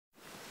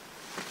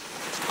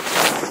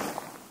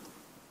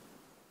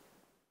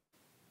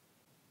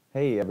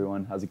Hey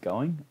everyone, how's it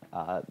going?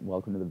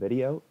 Welcome to the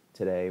video.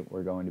 Today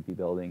we're going to be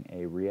building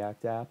a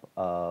React app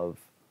of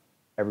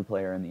every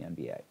player in the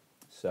NBA.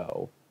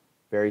 So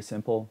very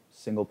simple,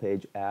 single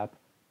page app,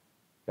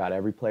 got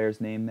every player's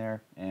name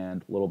there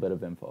and a little bit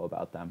of info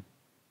about them.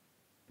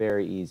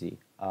 Very easy.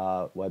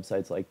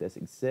 Websites like this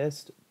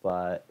exist,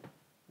 but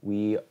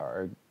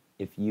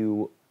if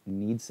you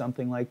need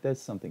something like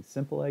this, something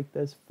simple like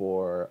this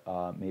for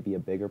maybe a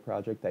bigger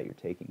project that you're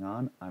taking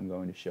on, I'm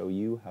going to show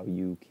you how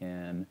you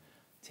can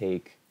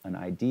take an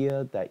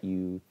idea that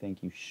you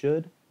think you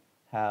should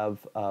have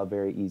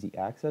very easy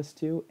access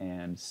to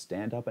and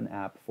stand up an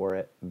app for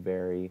it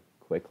very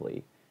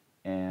quickly.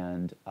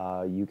 And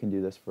you can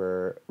do this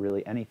for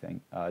really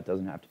anything. It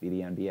doesn't have to be the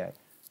NBA.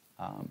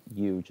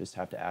 You just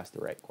have to ask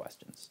the right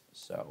questions.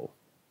 So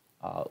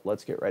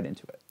let's get right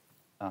into it.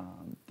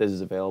 This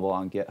is available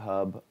on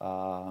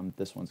GitHub.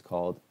 This one's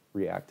called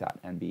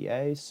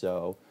react.nba.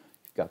 So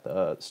you've got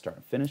the start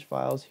and finish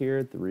files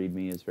here. The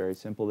README is very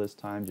simple this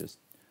time. Just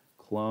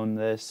clone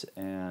this,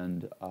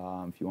 and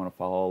if you want to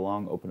follow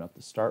along, open up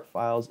the start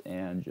files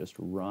and just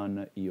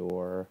run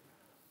your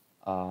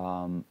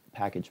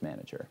package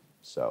manager.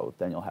 So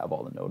then you'll have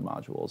all the node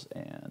modules,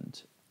 and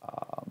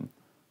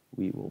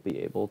we will be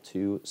able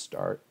to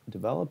start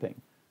developing.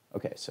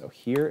 Okay, so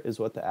here is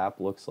what the app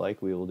looks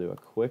like. We will do a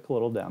quick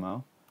little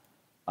demo.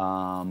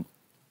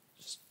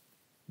 Just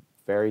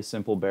very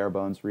simple, bare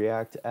bones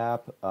React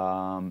app.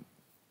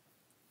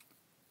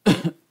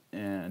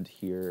 And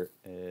here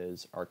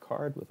is our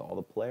card with all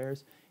the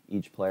players.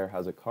 Each player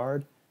has a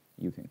card.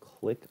 You can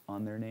click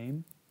on their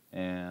name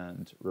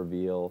and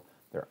reveal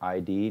their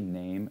ID,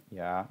 name.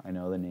 Yeah, I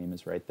know the name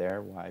is right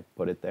there. Why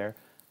put it there?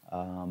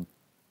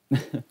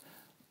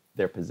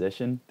 Their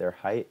position, their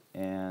height,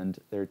 and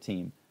their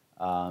team.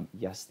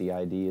 Yes, the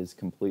ID is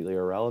completely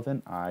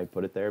irrelevant. I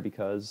put it there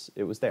because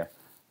it was there.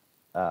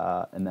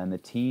 And then the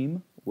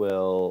team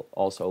will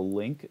also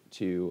link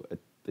to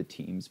the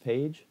team's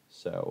page.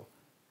 So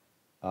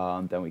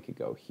then we could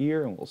go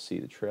here and we'll see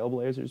the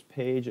Trailblazers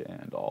page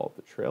and all of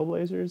the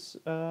Trailblazers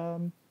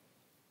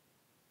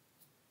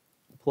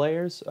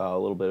players. A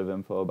little bit of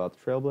info about the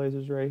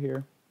Trailblazers right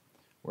here.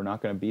 We're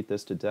not going to beat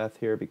this to death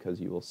here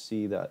because you will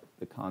see that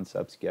the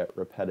concepts get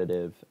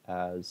repetitive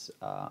as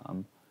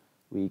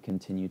we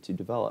continue to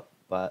develop.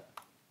 But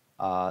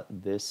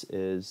this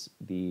is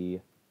the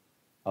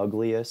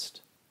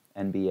ugliest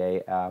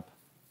NBA app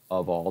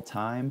of all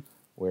time.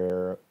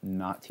 We're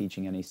not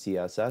teaching any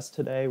CSS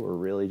today. We're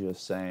really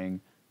just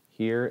saying,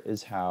 here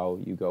is how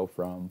you go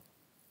from,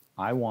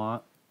 I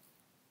want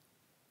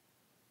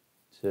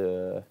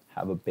to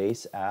have a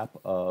base app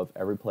of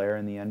every player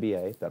in the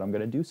NBA that I'm going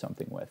to do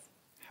something with.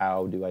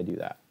 How do I do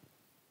that?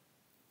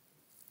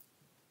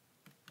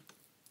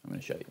 I'm going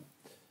to show you.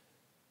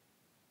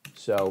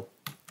 So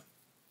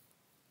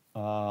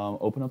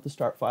open up the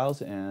start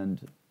files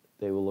and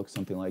they will look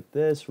something like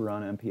this.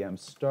 Run npm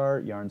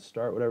start, yarn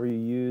start, whatever you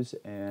use,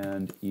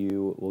 and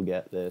you will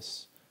get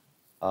this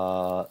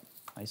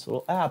nice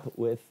little app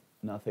with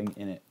nothing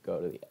in it.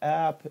 Go to the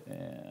app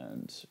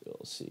and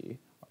you'll see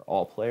our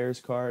all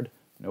players card.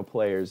 No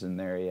players in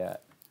there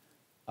yet.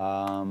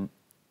 Now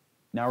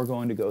we're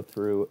going to go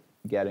through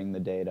getting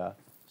the data.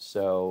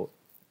 So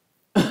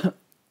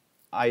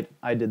I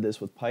did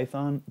this with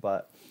Python,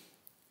 but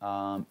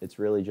it's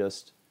really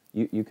just,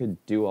 you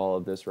could do all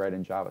of this right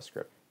in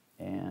JavaScript.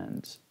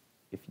 And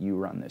if you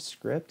run this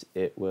script,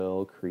 it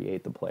will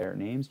create the player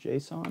names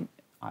JSON.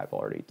 I've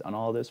already done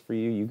all this for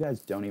you. You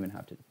guys don't even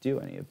have to do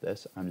any of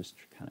this. I'm just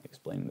kind of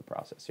explaining the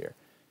process here.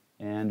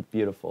 And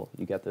beautiful,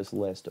 you get this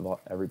list of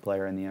every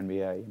player in the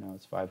NBA. You know,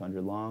 it's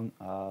 500 long,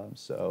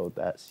 so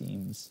that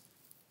seems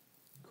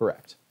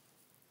correct.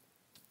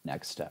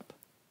 Next step.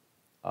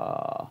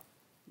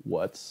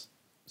 What's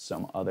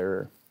some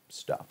other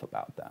stuff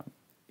about them?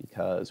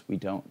 Because we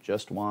don't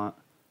just want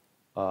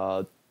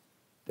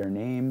their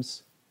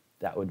names.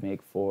 That would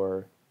make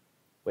for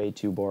way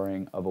too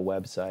boring of a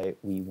website.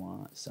 We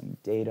want some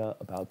data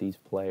about these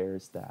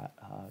players that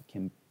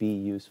can be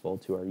useful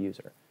to our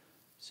user.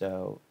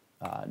 So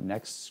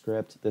next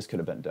script, this could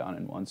have been done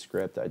in one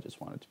script. I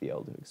just wanted to be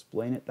able to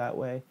explain it that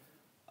way.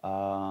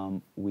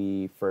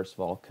 We first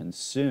of all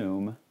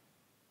consume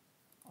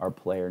our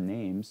player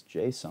names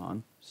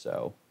JSON.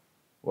 So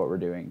what we're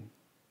doing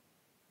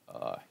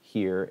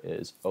here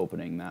is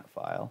opening that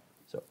file.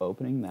 So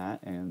opening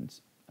that and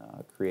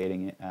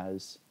creating it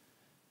as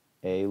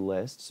a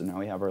list. So now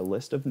we have our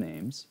list of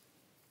names.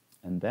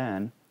 And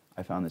then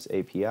I found this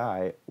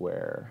API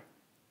where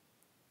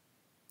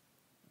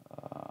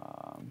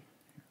here,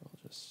 we'll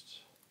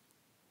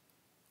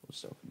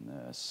just open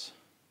this.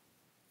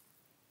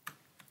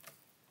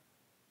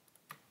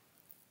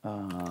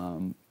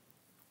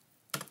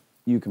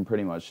 You can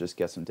pretty much just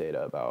get some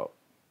data about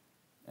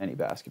any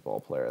basketball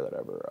player that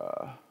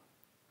ever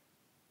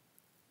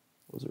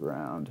was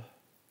around.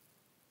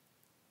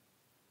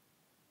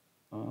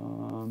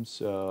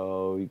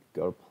 So you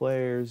go to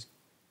players,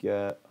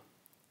 get,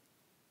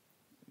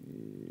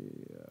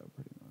 yeah,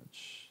 pretty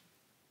much.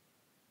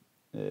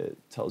 It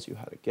tells you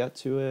how to get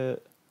to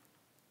it.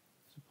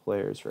 So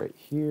players right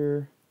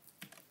here,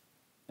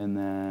 and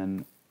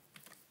then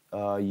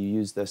you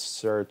use this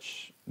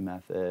search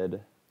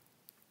method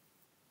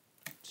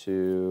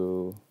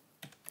to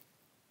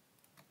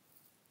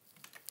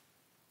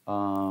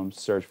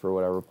search for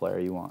whatever player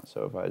you want.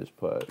 So if I just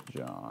put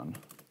John,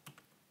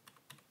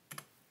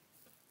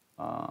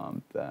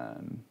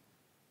 then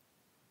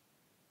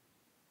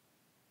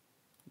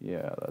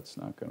yeah, that's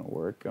not going to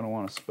work. Going to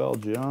want to spell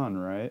John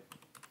right.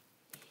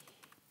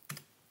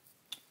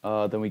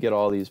 Then we get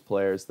all these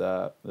players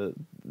that, this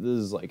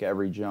is like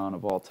every John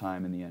of all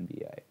time in the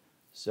NBA.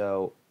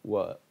 So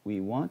what we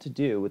want to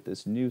do with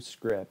this new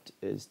script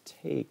is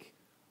take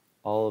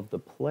all of the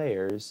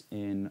players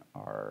in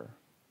our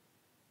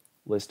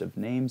list of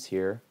names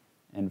here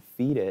and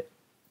feed it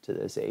to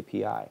this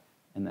API,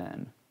 and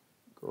then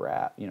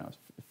grab,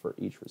 for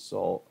each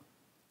result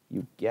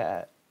you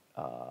get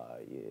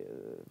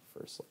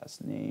first,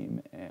 last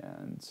name,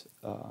 and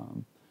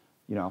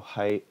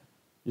height,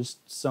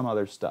 just some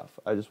other stuff.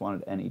 I just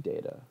wanted any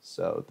data,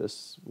 so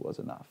this was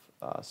enough.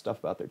 Stuff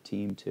about their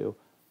team too.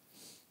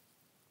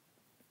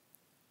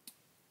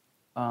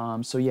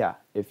 So yeah,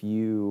 if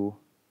you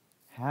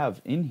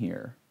have in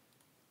here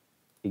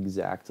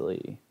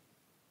exactly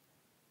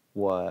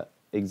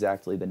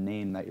the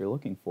name that you're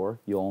looking for,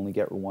 you'll only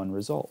get one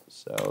result.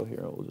 So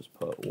here we'll just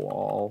put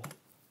Wall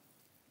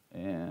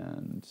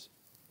and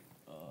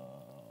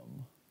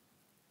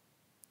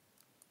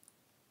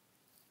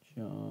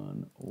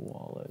John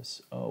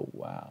Wallace. Oh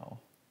wow.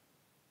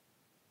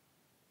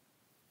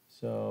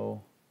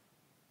 So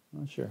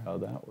I'm not sure how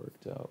that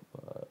worked out,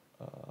 but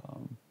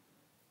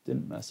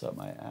didn't mess up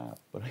my app.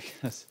 But I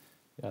guess,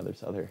 yeah,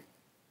 there's other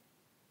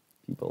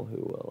people who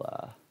will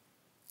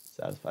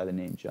satisfy the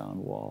name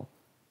John Wall.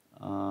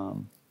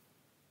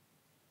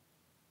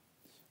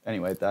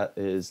 Anyway, that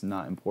is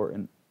not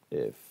important.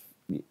 If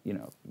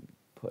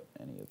put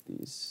any of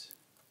these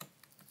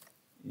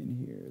in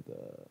here,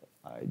 the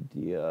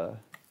idea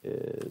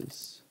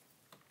is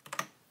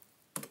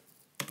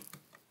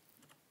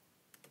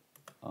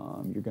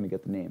you're going to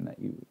get the name that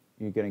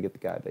you're going to get the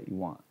guy that you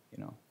want,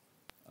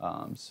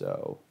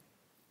 so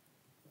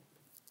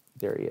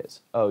there he is.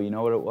 Oh, you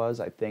know what it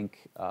was? I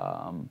think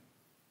John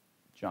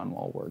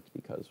Wall worked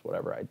because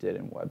whatever I did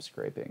in web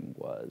scraping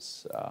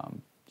was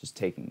just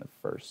taking the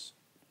first,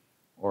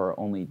 or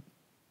only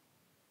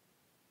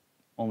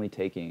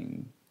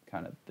taking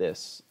kind of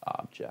this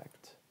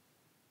object,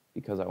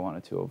 because I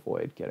wanted to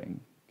avoid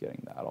getting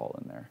that all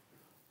in there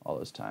all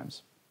those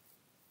times.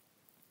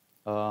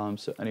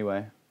 So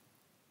anyway,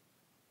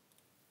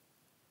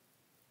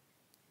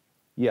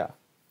 yeah,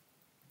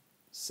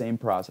 same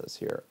process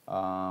here.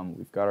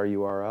 We've got our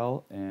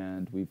URL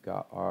and we've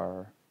got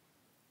our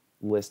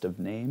list of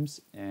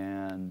names,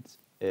 and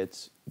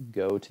it's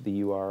go to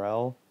the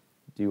URL,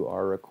 do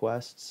our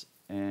requests,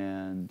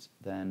 and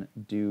then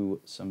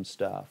do some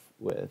stuff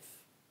with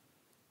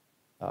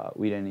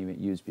we didn't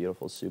even use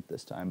Beautiful Soup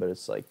this time, but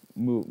it's like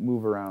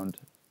move around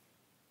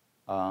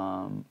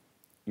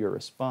your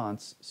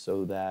response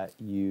so that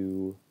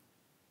you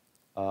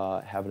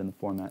have it in the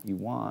format you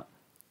want.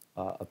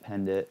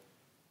 Append it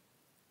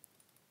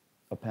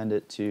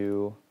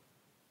to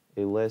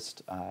a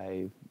list.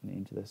 I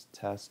named this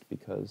test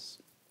because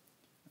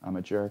I'm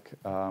a jerk.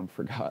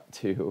 Forgot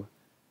to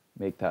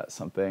make that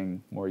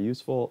something more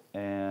useful,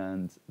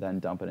 and then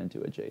dump it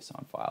into a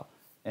JSON file.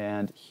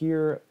 And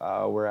here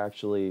we're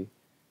actually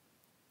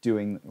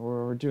doing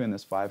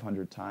this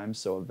 500 times,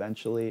 so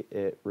eventually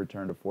it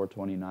returned a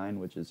 429,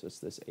 which is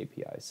just this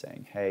API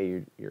saying,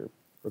 hey, you're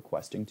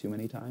requesting too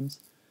many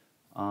times.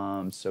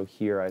 So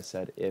here I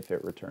said if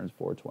it returns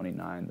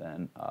 429,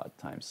 then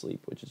time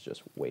sleep, which is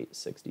just wait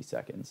 60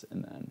 seconds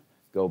and then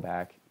go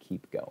back,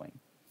 keep going.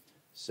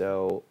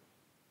 So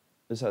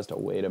this has to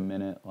wait a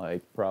minute,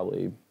 like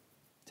probably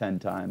 10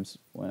 times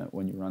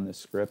when you run this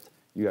script.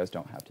 You guys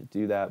don't have to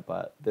do that,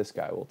 but this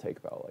guy will take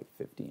about like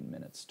 15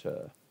 minutes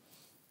to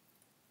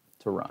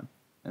run.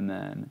 And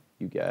then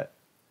you get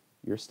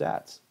your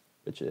stats,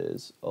 which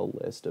is a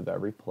list of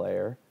every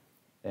player,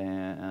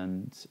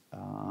 and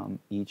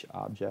each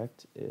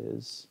object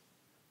is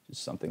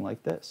just something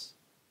like this.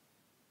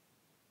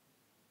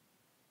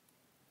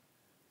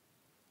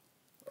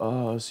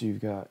 Oh, so you've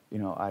got,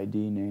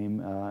 ID,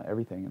 name,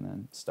 everything, and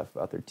then stuff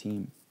about their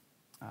team.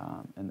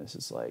 And this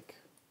is like,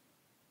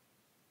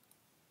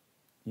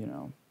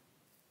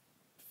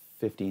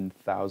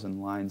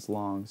 15,000 lines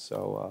long.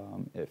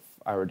 So if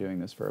I were doing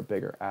this for a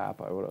bigger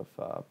app, I would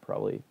have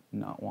probably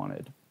not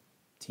wanted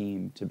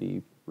team to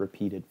be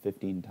repeated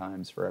 15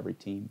 times for every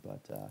team,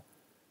 but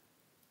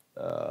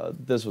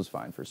this was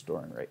fine for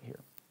storing right here.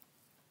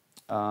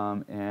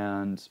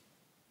 And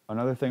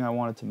another thing I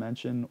wanted to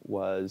mention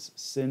was,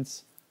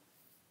 since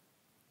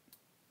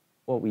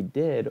what we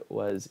did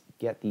was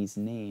get these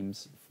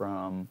names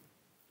from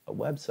a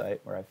website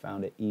where I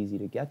found it easy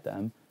to get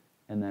them,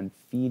 and then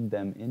feed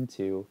them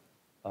into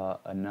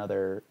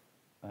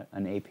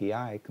an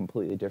API,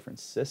 completely different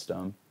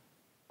system,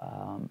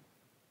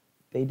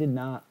 they did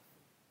not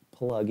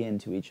plug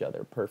into each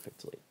other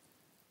perfectly.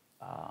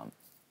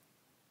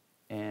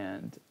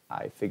 And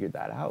I figured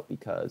that out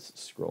because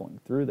scrolling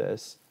through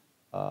this,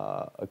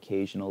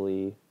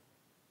 occasionally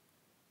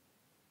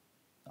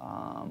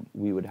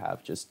we would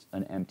have just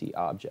an empty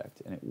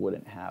object and it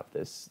wouldn't have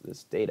this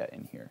data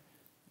in here.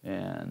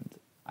 And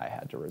I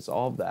had to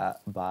resolve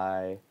that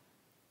by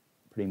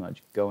pretty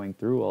much going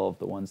through all of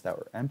the ones that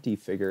were empty,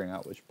 figuring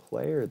out which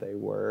player they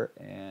were,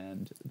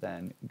 and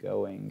then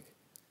going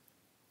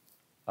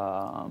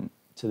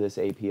to this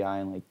API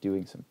and like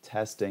doing some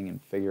testing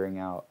and figuring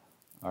out,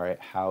 all right,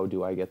 how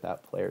do I get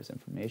that player's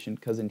information?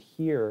 Because in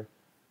here,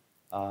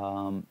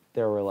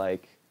 there were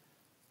like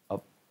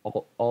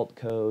alt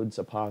codes,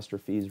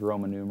 apostrophes,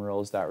 Roman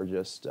numerals that were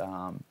just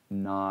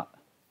not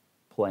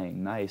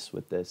playing nice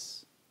with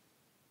this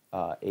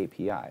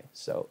API.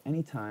 So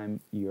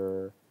anytime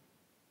you're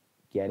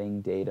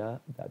getting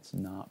data that's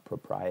not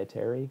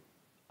proprietary,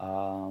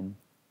 you'll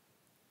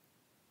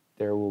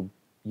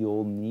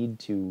need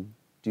to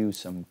do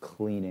some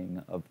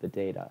cleaning of the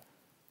data.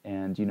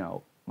 And you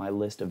know, my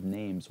list of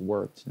names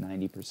worked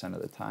 90%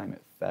 of the time.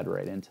 It fed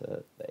right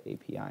into the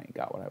API and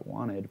got what I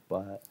wanted,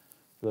 but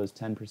for those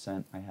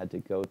 10%, I had to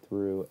go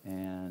through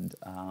and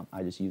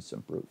I just used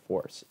some brute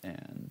force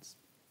and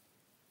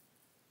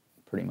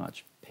pretty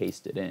much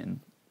pasted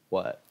in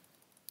what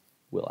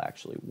will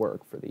actually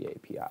work for the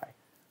API.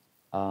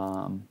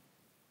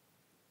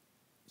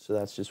 So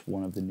that's just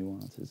one of the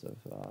nuances of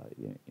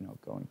you know,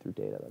 going through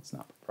data that's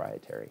not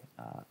proprietary.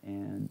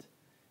 And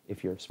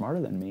if you're smarter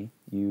than me,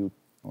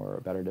 or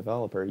a better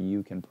developer,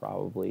 you can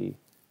probably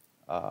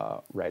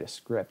write a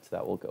script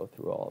that will go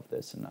through all of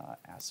this and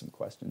ask some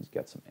questions,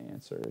 get some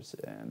answers,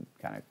 and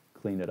kind of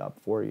clean it up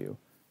for you.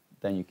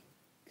 Then you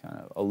kind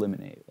of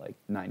eliminate like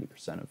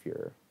 90% of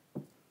your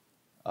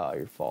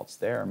faults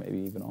there, maybe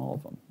even all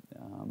of them.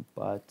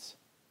 But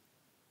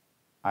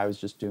I was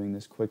just doing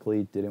this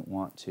quickly, didn't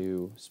want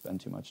to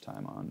spend too much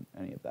time on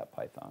any of that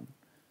Python.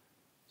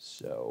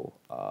 So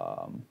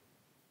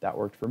that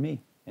worked for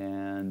me.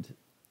 And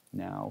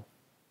now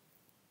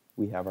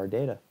we have our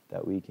data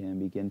that we can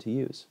begin to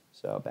use.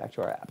 So back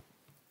to our app.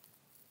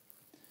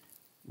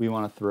 We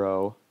want to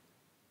throw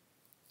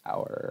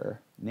our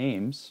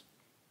names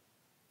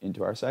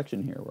into our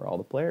section here where all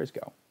the players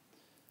go.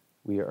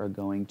 We are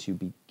going to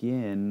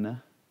begin,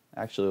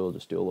 actually we'll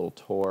just do a little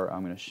tour.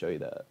 I'm going to show you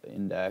the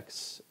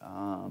index,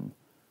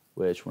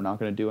 which we're not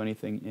going to do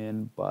anything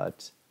in,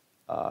 but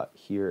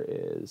here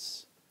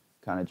is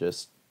kind of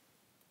just,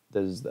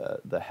 this is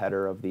the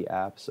header of the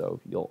app, so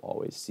you'll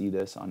always see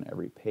this on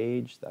every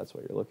page. That's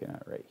what you're looking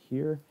at right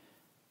here.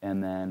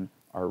 And then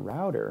our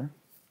router,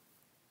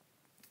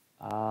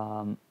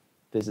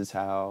 this is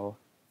how,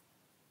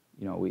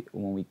 you know,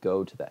 when we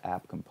go to the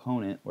app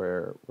component,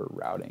 we're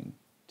routing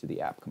to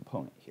the app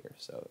component here.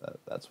 So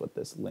that's what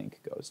this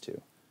link goes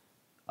to.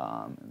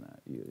 And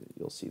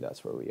you'll see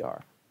that's where we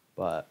are.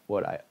 But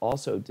what I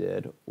also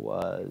did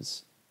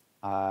was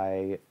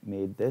I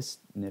made this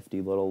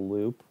nifty little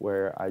loop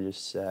where I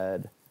just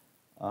said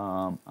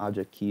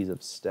object keys of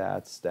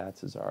stats.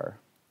 Stats is our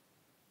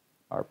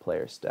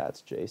player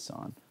stats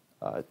JSON.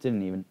 It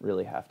didn't even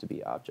really have to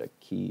be object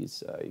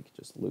keys. You could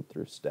just loop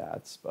through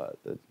stats, but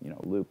you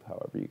know, loop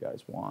however you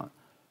guys want.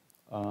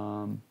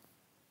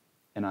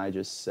 And I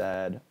just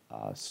said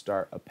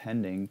start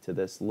appending to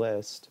this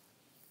list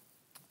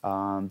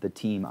the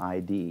team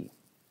ID.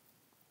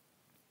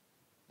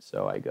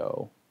 So I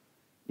go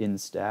in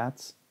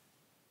stats,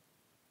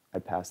 I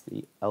pass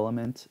the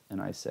element,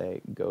 and I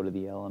say go to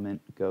the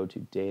element, go to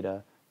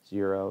data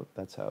 0.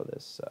 That's how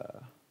this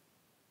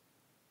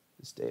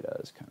this data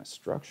is kind of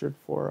structured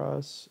for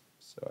us.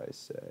 So I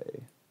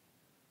say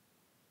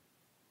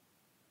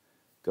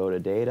go to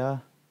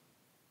data,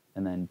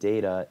 and then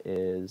data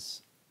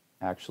is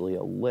actually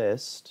a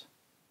list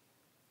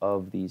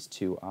of these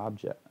two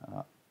objects.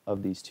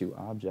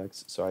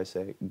 So I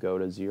say go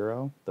to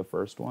 0, the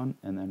first one,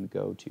 and then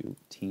go to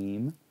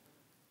team,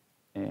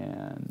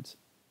 and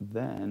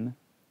then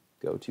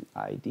go to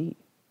ID.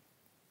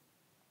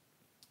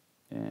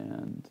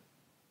 And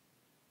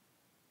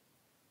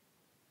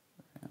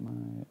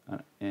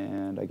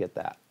and I get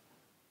that.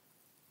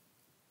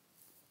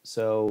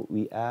 So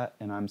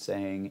and I'm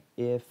saying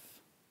if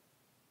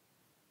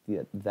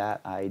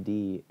that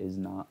ID is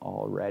not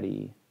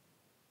already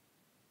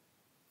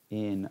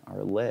in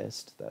our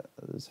list, that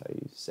is how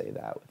you say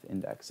that with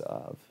index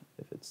of,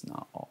 if it's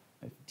not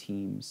if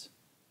teams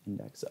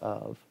index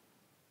of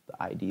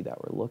the ID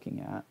that we're looking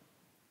at,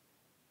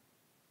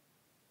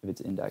 if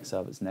its index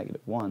of is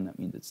 -1, that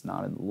means it's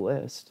not in the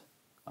list,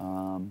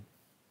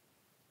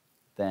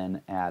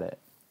 then add it.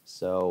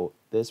 So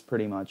this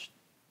pretty much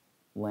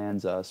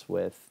lands us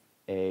with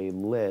a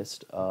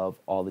list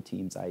of all the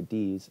team's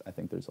IDs. I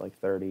think there's like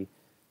 30,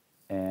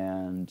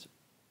 and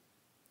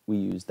we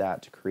use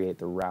that to create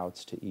the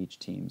routes to each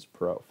team's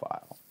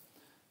profile.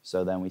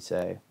 So then we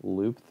say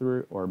loop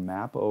through or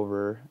map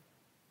over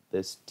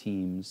this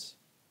team's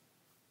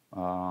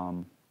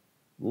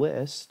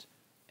list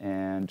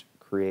and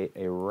create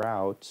a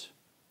route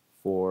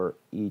for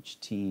each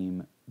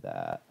team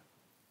that,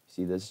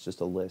 see, this is just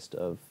a list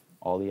of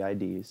all the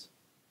IDs.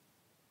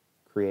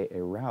 create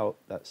a route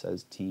that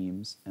says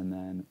teams and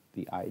then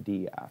the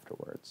ID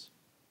afterwards,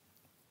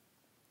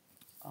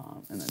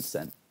 and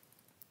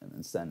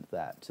then send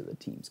that to the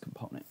teams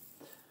component.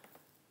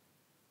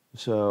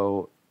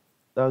 So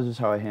that was just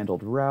how I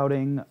handled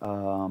routing.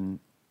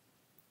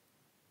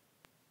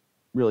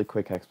 Really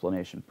quick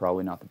explanation,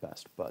 probably not the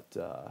best, but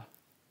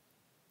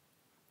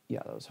yeah,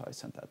 that was how I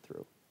sent that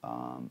through.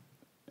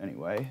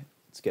 Anyway,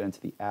 let's get into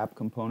the app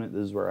component.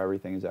 This is where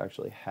everything is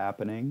actually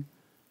happening.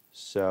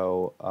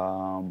 So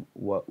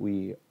what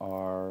we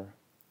are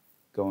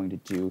going to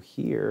do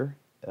here,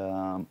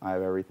 I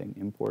have everything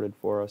imported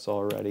for us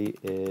already,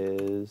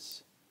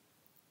 is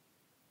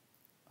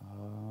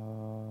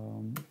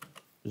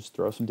just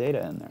throw some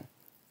data in there.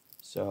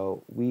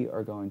 So we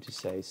are going to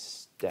say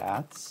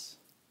stats,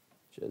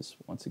 which is,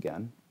 once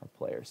again, our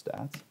player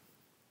stats,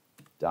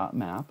 dot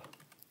map.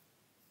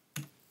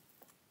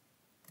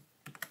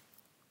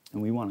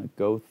 And we want to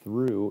go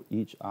through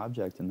each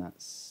object in that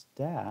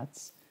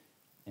stats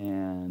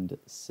and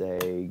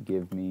say,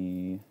 give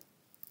me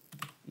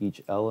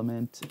each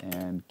element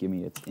and give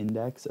me its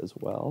index as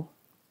well.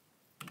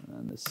 And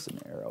then this is an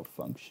arrow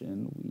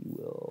function we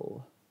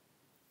will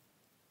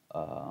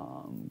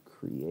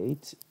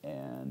create,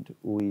 and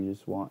we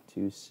just want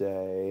to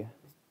say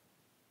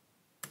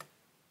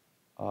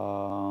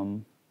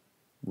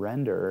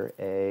render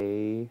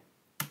a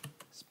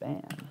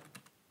span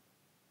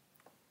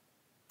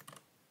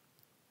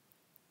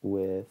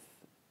with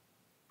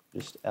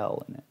just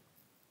L in it.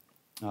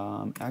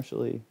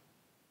 Actually,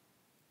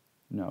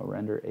 no,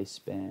 render a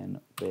span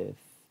with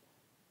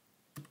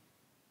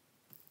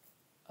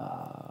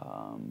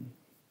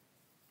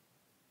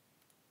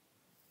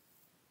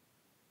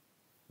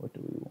what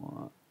do we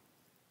want?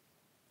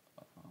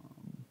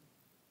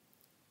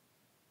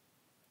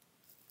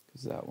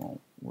 Because that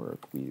won't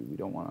work. We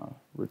don't want to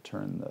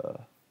return the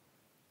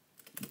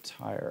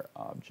entire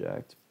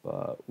object,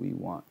 but we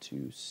want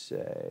to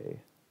say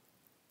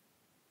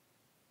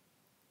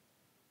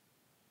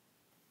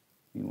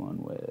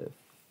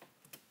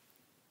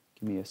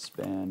give me a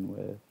span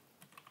with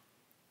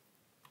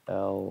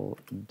L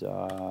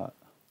dot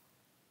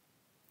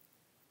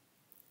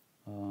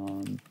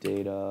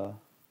data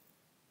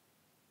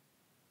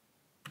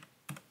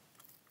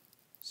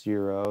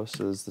 0,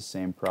 so this is the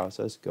same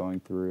process going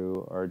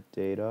through our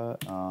data,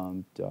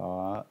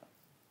 dot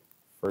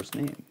first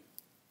name.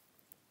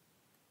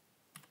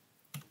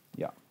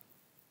 Yeah.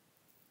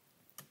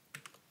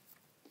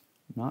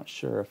 Not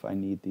sure if I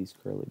need these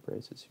curly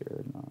braces here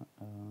or not.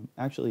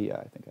 Actually, yeah,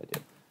 I think I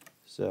do.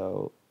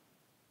 So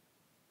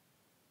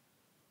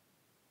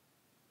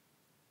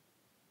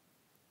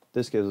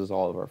this gives us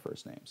all of our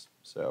first names.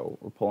 So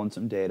we're pulling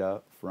some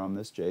data from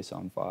this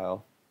JSON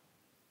file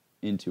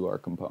into our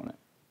component.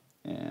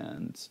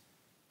 And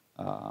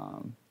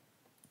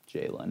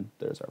Jalen,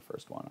 there's our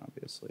first one,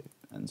 obviously,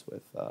 ends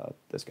with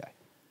this guy.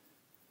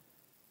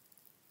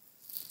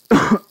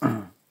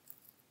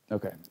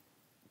 Okay,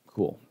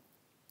 cool.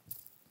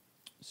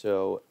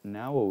 So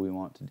now what we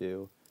want to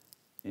do,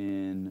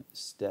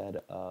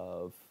 instead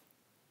of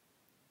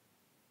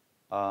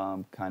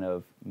kind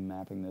of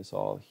mapping this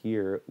all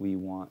here, we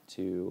want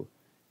to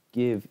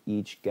give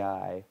each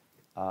guy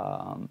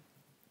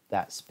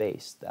that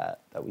space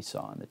that we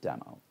saw in the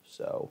demo.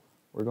 So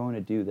we're going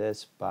to do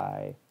this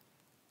by,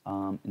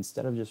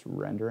 instead of just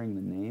rendering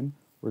the name,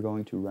 we're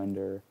going to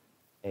render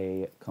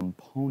a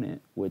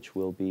component which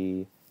will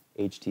be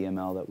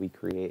HTML that we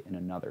create in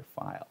another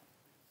file.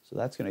 So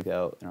that's going to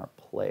go in our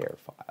player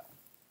file.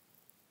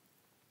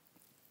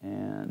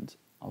 And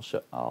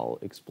I'll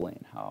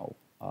explain how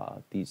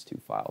these two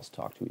files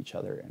talk to each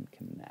other and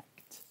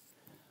connect.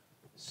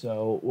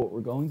 So what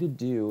we're going to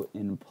do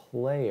in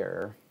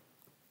player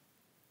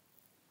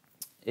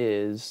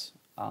is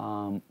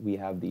we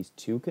have these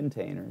two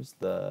containers.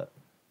 The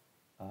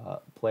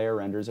player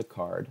renders a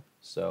card,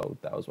 so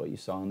that was what you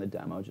saw in the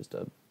demo, just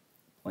a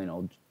plain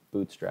old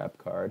bootstrap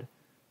card,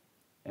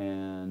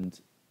 and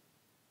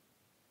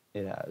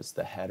it has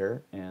the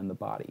header and the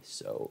body.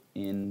 So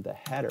in the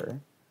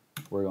header,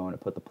 we're going to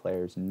put the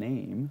player's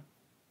name,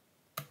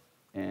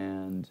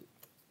 and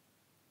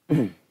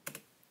we'll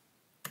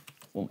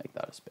make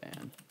that a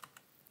span.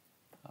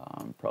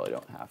 Probably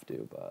don't have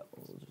to, but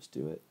we'll just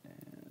do it.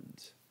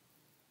 And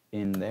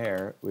in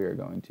there, we are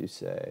going to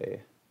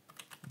say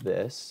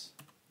this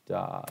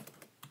dot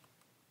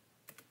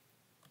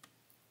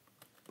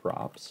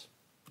props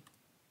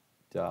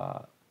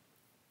dot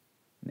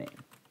name.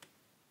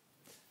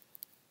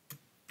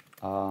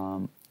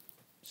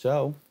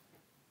 So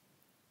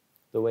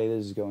the way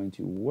this is going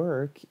to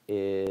work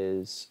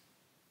is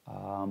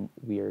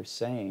we are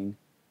saying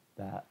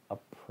that a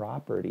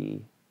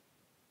property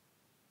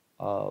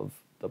of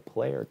the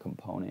player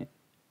component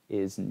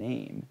is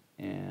name,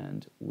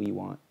 and we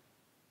want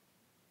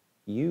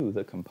you,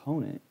 the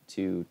component,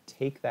 to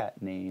take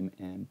that name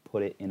and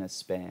put it in a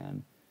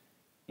span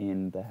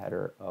in the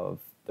header of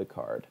the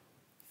card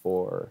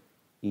for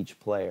each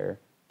player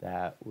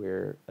that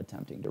we're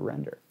attempting to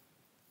render.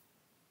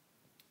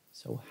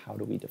 So how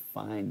do we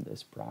define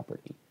this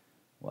property?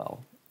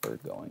 Well, we're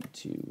going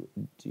to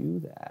do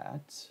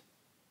that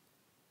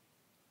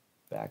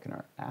back in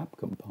our app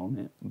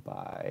component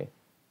by,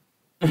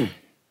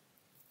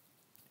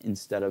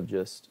 instead of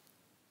just,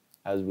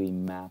 as we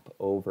map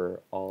over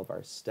all of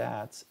our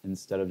stats,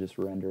 instead of just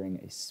rendering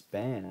a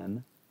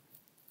span,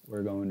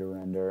 we're going to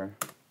render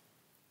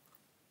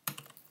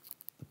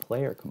the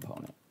player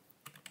component.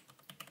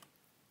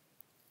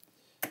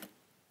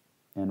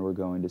 And we're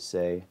going to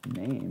say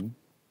name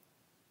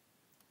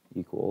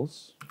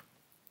equals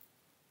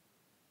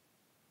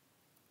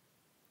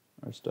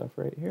our stuff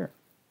right here.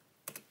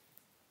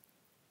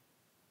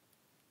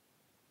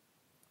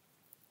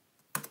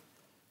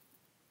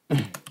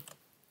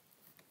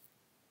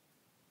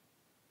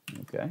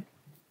 Okay.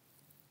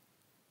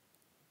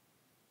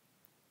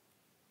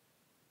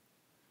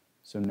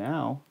 So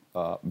now,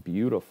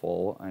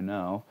 beautiful, I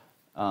know,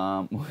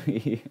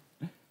 we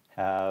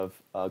have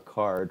a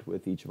card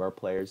with each of our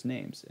players'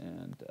 names.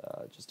 And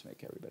just to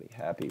make everybody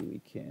happy, we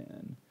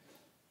can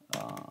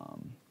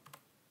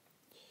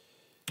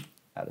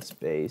add a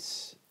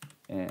space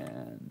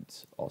and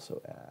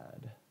also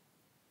add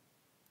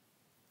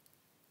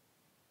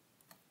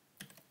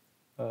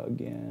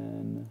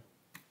again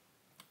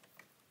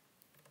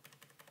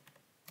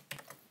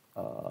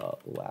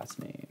last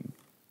name.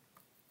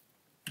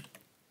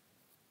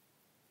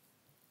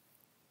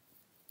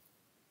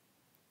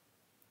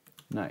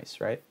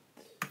 Nice, right?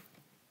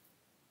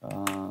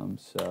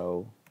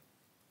 So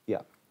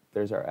yeah,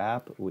 there's our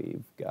app.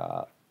 We've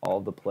got all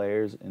the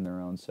players in their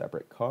own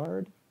separate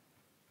card,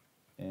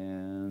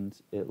 and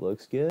it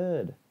looks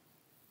good.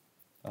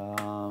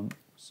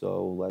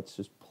 So let's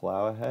just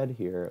plow ahead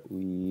here.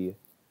 We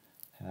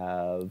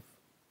have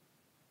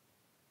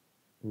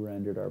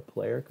rendered our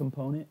player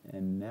component,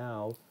 and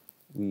now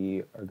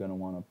we are going to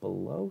want to,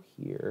 below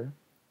here,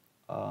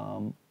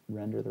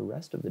 render the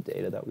rest of the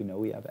data that we know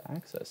we have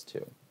access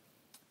to.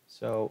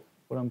 So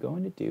what I'm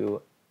going to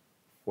do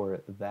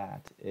for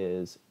that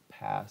is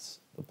pass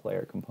the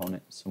player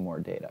component some more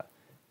data.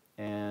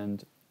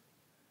 And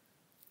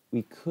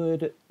we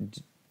could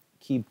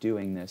keep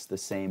doing this the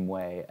same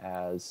way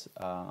as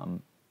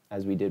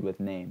we did with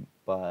name,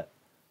 but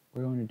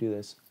we're going to do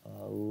this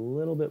a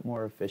little bit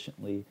more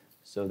efficiently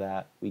so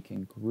that we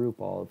can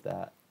group all of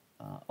that,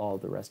 all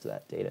of the rest of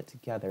that data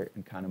together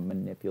and kind of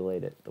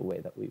manipulate it the way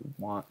that we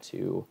want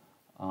to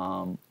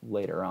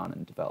later on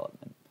in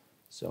development.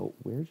 So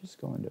we're just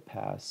going to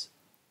pass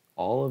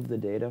all of the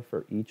data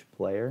for each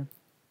player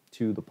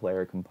to the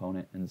player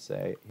component and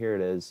say, here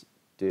it is,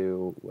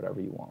 do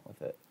whatever you want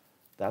with it.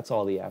 That's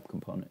all the app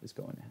component is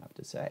going to have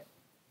to say.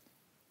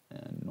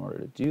 And in order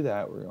to do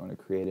that, we're going to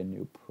create a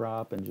new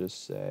prop and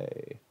just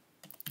say,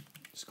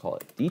 just call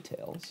it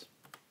details.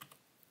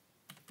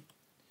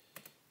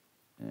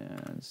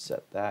 And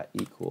set that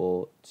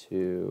equal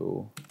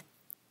to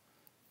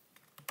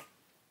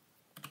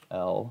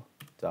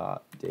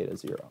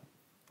L.data0.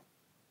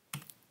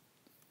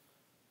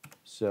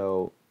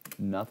 So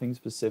nothing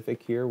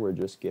specific here, we're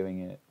just giving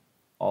it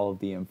all of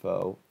the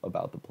info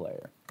about the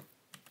player.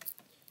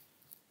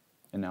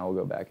 And now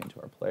we'll go back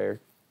into our player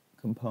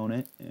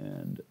component,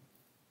 and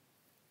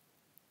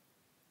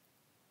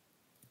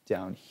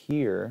down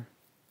here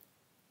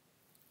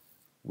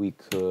we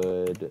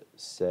could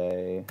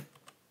say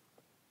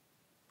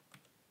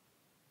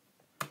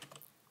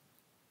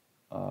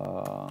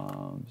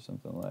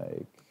something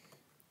like,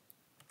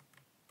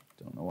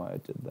 don't know why I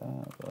did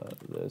that, but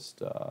this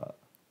dot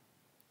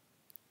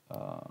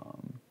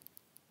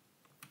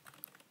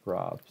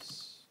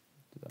props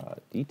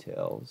dot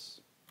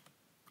details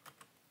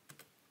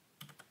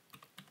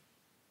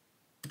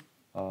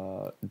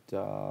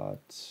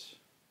dot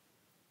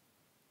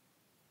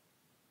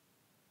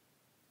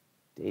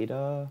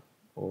data,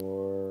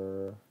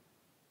 or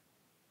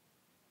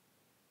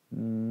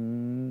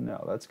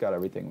no, that's got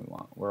everything we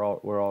want.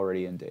 We're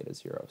already in data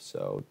 0.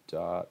 So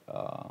dot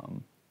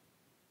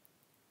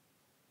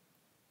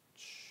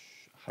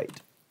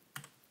height,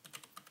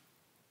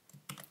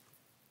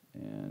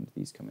 and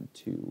these come in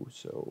 2,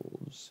 so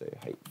we'll just say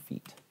height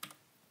feet.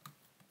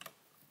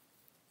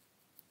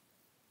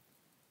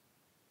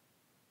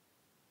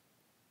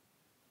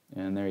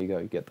 And there you go.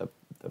 You get the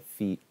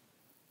feet,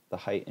 the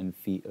height and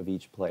feet of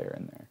each player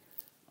in there.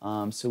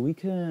 So we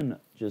can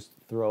just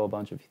throw a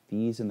bunch of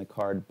these in the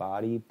card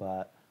body,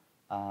 but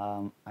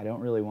I don't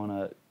really want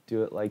to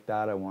do it like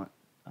that. I want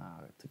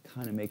to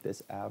kind of make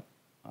this app,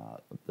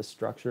 the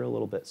structure, a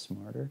little bit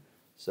smarter.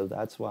 So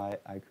that's why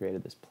I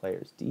created this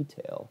player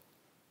details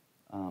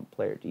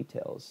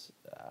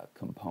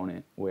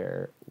component,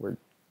 where we're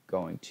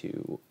going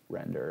to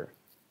render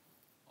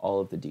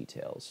all of the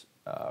details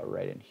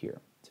right in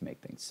here to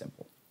make things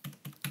simple.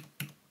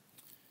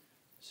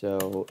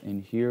 So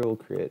in here we'll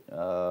create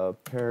a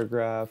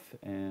paragraph,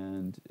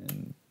 and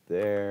in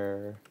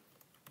there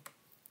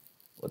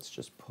let's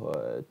just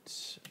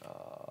put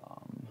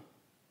a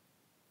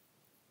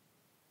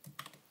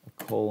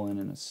colon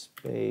and a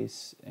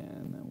space,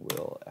 and then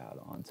we'll add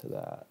on to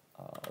that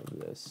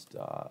this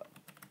dot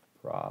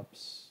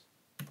props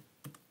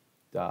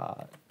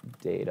dot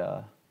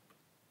data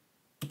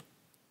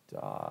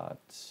dot,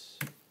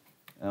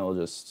 and we'll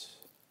just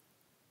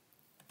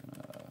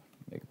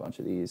make a bunch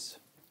of these.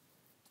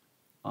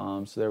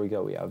 So there we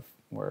go.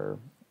 We're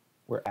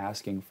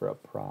asking for a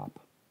prop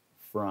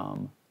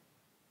from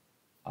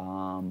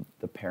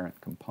the parent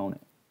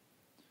component.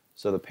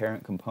 So the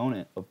parent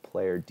component of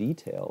player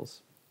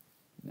details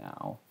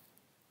now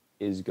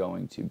is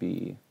going to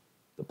be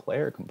the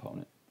player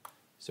component.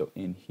 So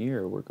in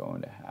here, we're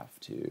going to have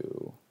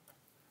to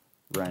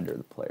render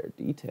the player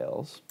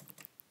details.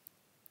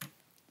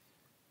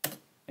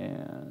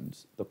 And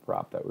the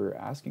prop that we were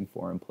asking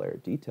for in player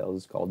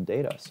details is called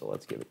data. So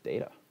let's give it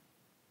data.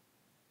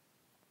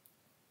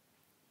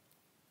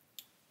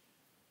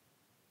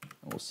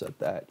 And we'll set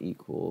that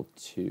equal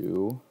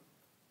to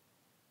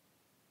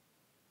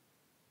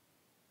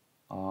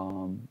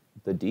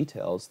the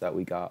details that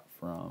we got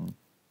from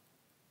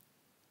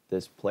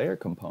this player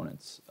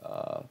component's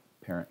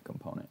parent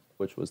component,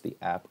 which was the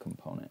app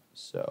component.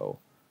 So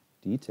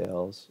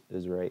details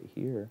is right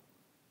here.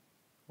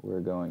 We're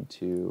going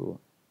to,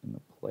 in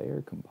the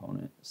player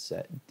component,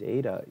 set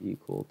data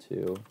equal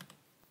to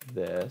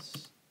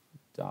this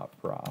dot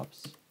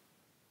props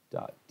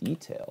dot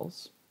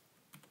details.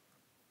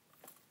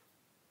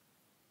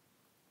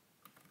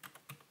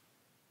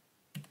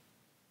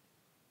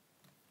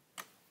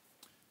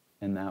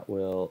 And that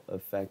will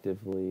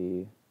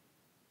effectively,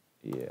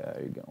 yeah,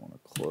 you're going to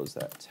want to close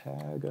that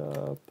tag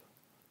up.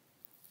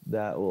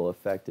 That will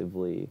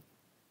effectively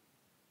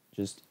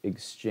just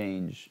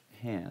exchange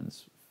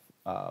hands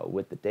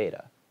with the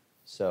data.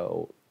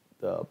 So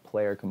the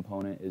player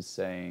component is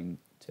saying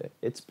to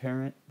its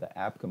parent, the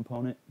app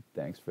component,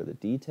 thanks for the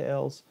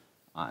details.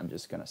 I'm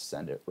just going to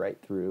send it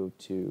right through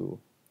to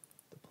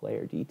the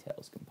player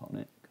details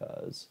component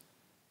because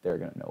they're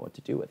going to know what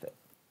to do with it.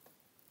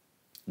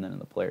 And then in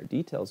the player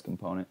details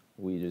component,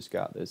 we just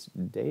got this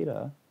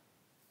data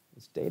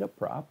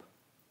prop.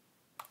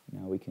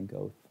 Now we can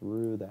go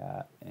through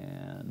that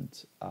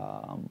and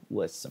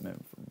list some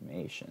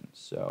information.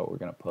 So we're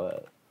going to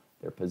put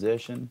their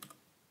position,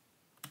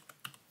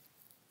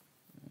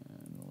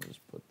 and we'll just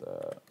put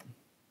that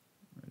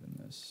right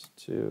in this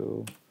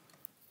too,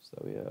 so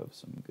that we have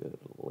some good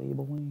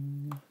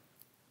labeling.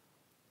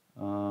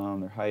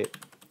 Their height.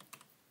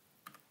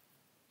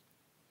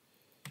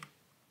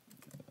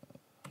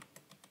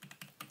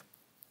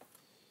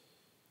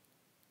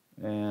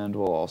 And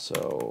we'll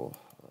also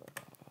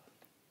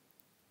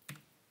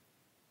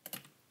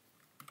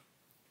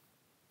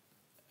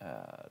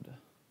add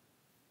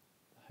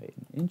height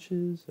in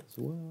inches as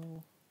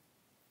well.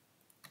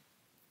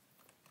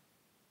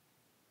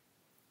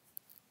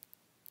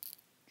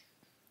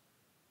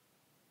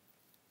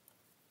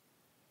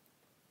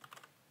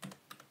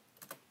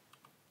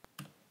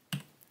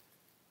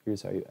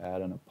 Here's how you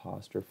add an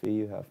apostrophe.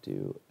 You have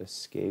to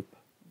escape,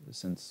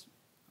 since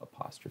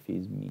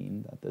apostrophes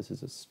mean that this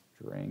is a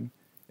string.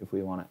 If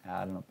we want to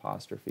add an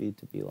apostrophe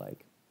to be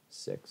like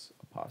 6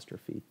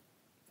 apostrophe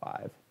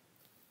 5,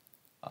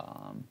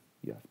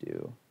 you have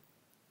to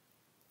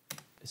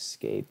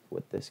escape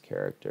with this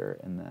character,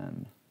 and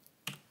then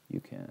you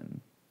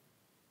can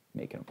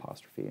make an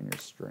apostrophe in your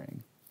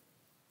string.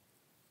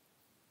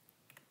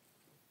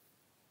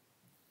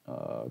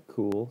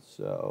 Cool,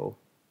 so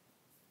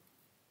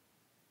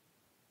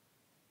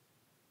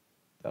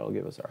that'll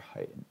give us our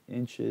height in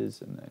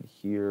inches, and then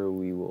here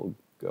we will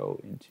go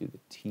into the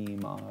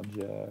team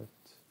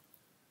object.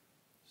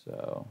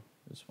 So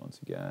just once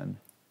again,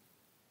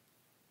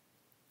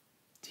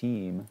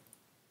 team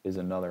is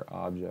another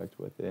object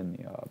within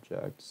the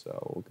object, so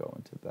we'll go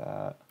into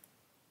that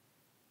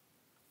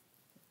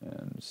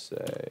and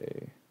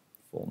say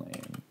full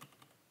name.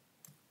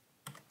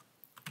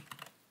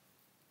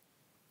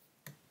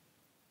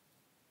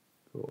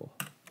 Cool.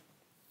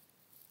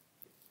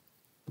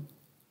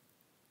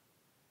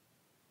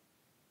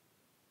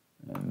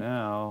 And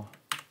now,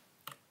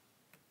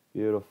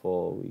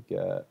 beautiful, we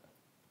get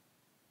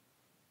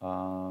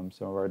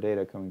some of our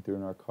data coming through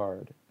in our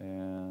card,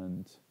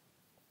 and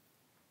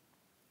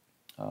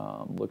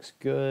looks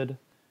good.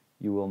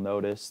 You will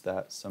notice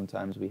that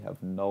sometimes we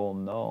have null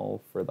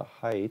null for the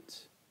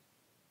height.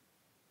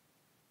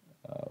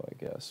 I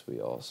guess we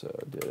also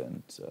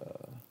didn't.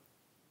 I'll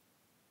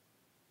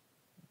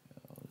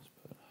just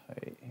put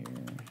height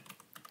here.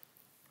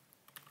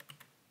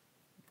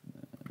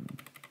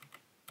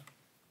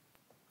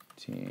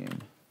 Team.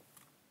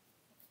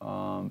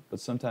 But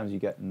sometimes you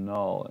get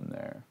null in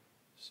there,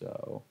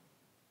 so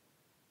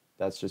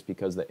that's just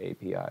because the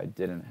API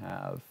didn't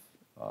have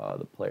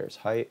the player's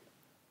height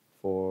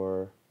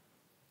for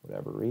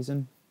whatever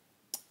reason.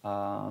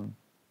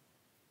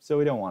 So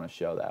we don't want to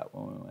show that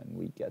when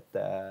we get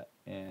that,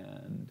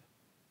 and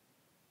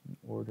in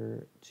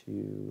order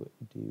to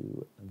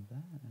do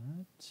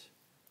that,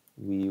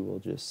 we will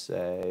just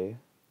say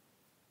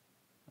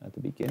at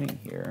the beginning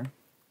here,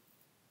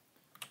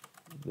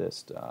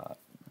 this dot,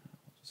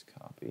 I'll just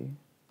copy.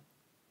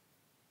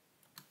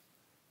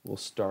 We'll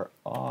start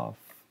off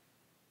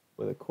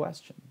with a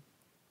question.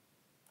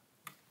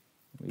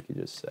 We could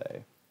just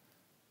say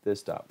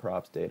this dot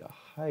props data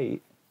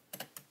height,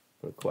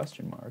 put a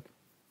question mark,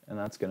 and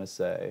that's going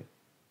to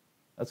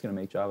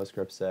make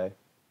JavaScript say,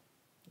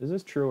 is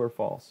this true or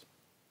false?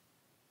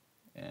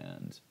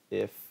 And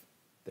if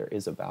there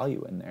is a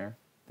value in there,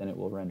 then it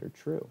will render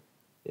true.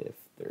 If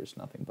there's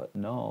nothing but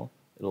null,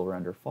 it'll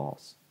render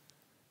false.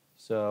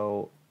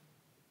 So,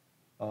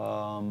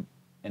 and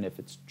if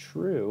it's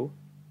true,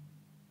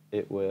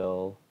 it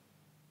will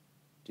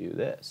do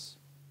this.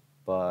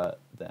 But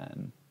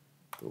then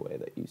the way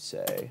that you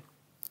say,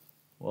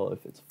 well,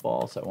 if it's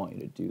false, I want you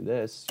to do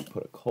this, you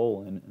put a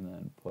colon and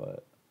then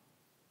put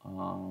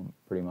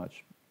pretty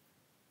much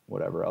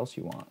whatever else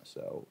you want.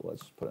 So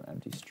let's just put an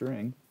empty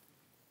string.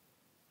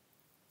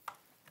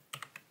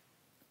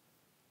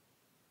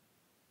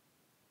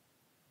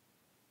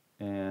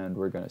 And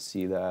we're going to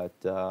see that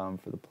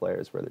for the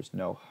players where there's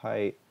no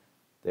height,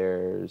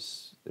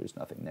 there's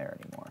nothing there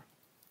anymore.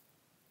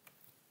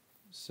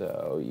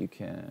 So you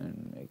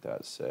can make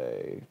that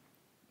say,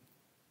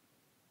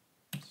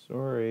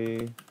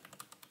 sorry,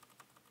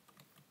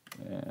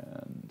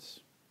 and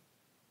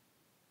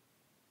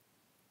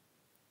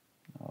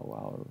oh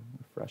wow,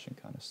 refreshing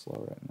kind of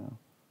slow right now.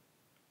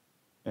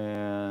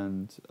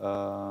 And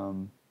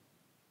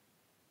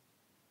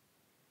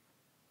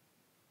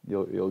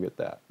you'll get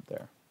that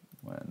there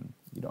when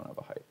you don't have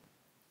a height.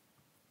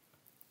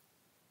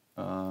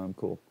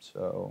 Cool.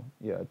 So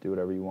yeah, do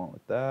whatever you want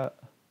with that.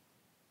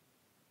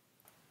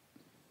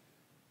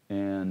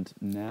 And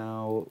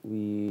now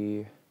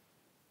we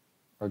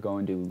are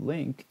going to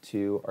link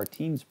to our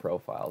team's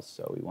profiles.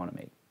 So we want to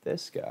make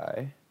this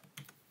guy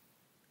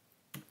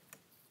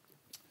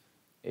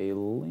a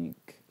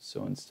link.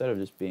 So instead of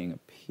just being a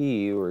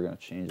P, we're going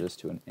to change this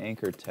to an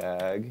anchor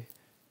tag.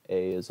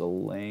 A is a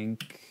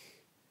link,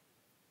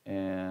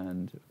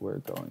 and we're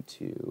going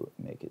to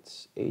make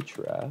its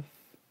href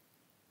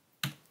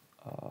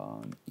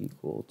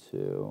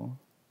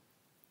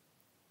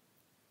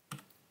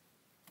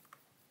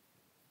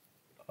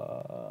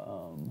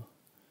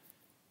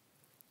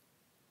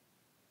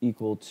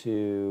equal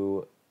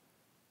to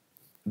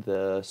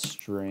the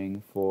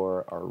string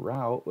for our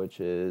route, which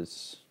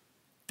is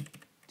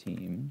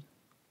teams.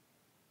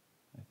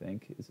 I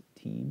think, is it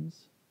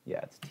teams?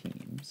 Yeah, it's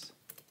teams.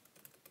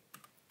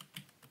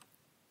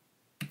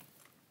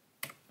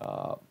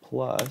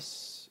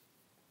 Plus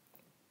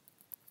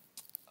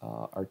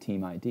our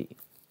team ID.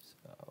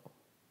 So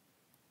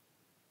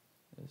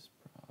this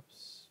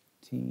props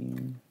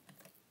team.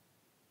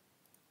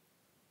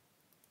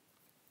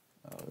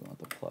 We want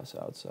the plus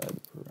outside the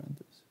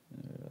parentheses,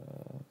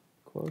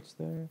 quotes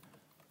there,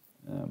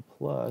 and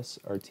plus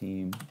our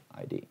team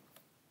ID.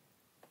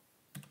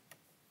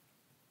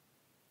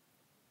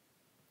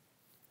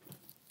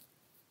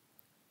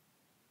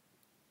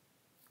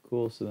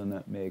 Cool, so then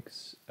that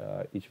makes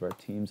each of our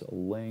teams a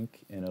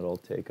link, and it'll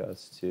take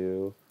us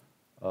to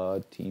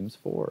teams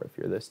 4 if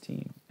you're this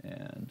team.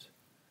 And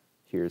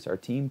here's our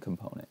team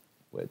component,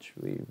 which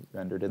we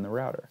rendered in the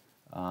router.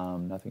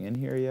 Nothing in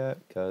here yet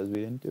because we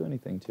didn't do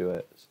anything to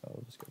it. So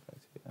I'll just go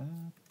back to the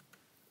app.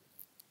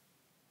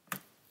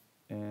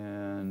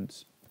 And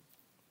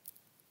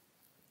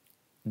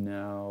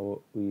now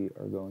we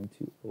are going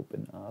to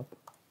open up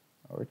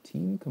our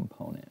team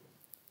component.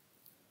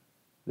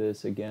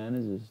 This again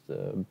is just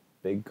a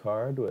big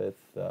card with,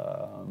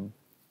 yeah,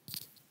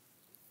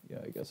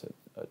 I guess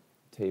a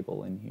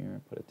table in here.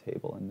 Put a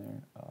table in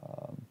there.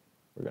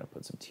 We're going to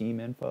put some team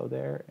info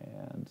there,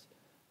 and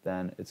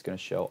then it's going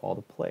to show all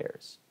the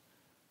players.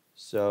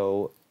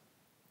 So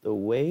the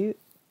way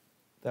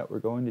that we're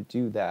going to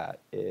do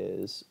that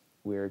is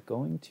we're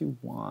going to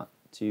want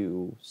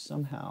to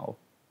somehow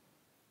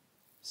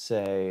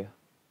say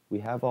we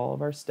have all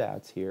of our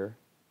stats here.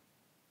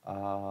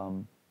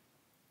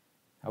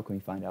 How can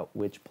we find out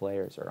which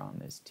players are on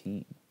this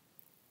team?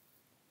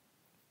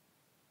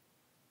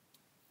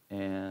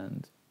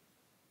 And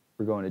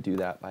we're going to do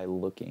that by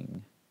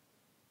looking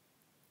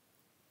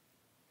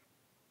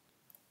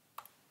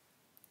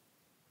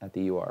at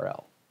the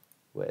URL,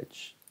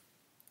 which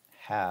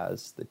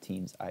has the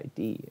team's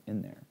ID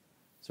in there.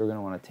 So we're going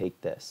to want to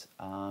take this.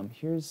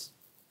 Here's,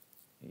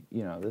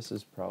 this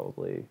is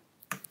probably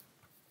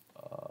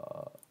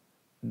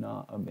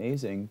not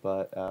amazing,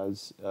 but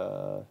as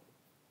a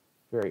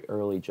very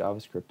early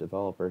JavaScript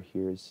developer,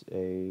 here's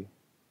a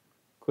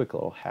quick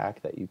little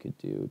hack that you could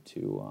do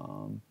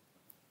to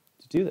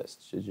do this,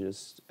 to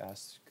just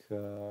ask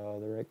the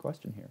right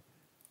question here.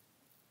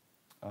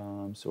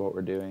 So what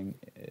we're doing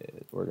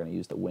is we're going to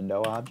use the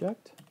window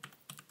object.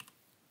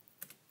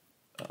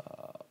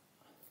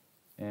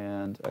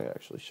 And I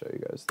actually show you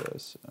guys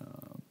this.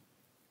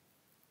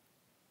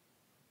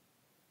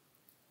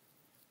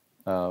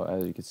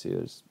 As you can see,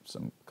 there's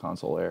some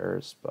console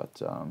errors,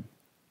 but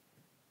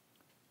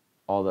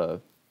all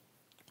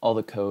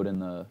the code in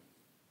the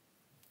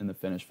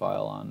finished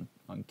file on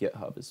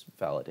GitHub is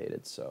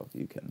validated, so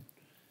you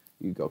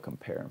go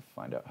compare and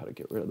find out how to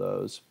get rid of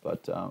those.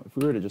 But if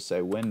we were to just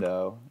say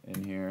window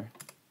in here,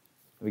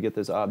 we get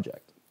this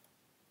object.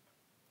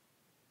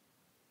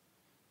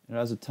 It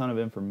has a ton of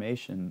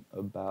information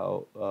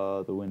about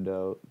the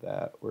window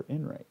that we're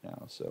in right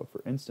now. So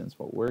for instance,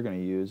 what we're going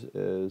to use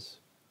is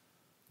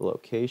the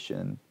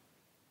location,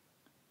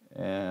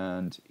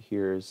 and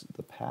here's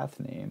the path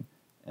name,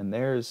 and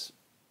there's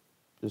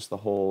just the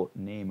whole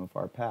name of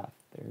our path.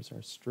 There's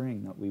our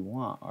string that we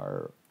want,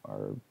 our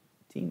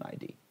team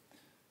ID.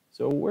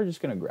 So we're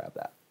just going to grab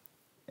that.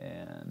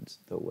 And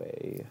the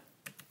way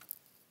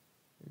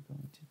you're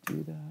going to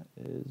do that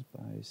is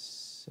by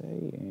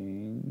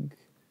saying,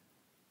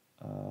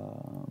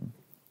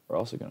 we're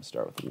also going to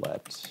start with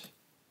let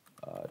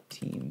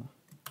team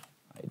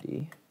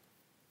ID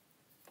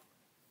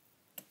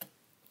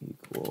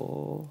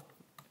equal,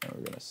 and we're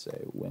going to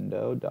say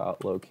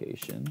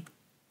window.location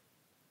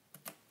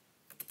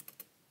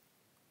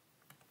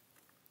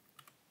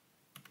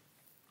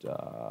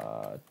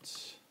dot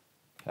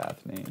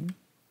path name,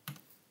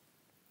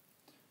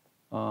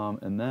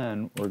 and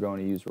then we're going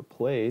to use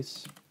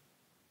replace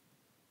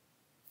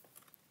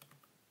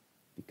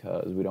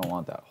because we don't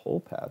want that whole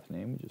path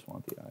name, we just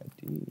want the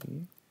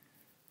ID,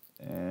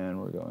 and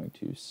we're going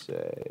to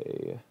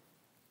say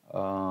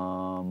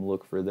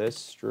look for this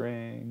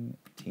string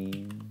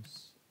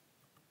teams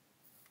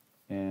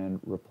and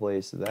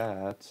replace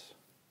that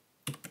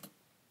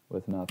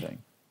with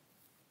nothing.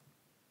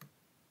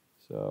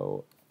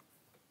 So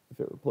if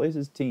it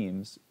replaces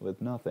teams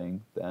with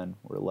nothing, then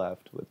we're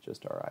left with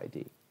just our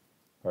ID.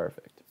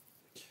 Perfect.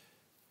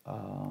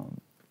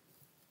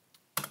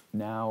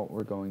 Now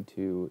we're going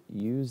to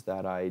use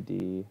that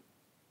ID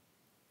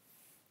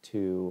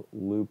to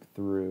loop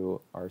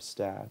through our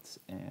stats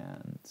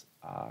and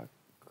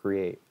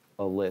create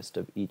a list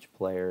of each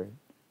player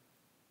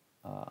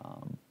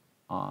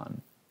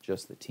on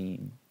just the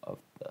team of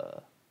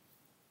the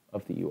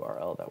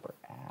URL that we're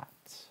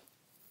at.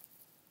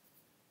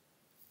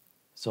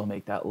 So I'll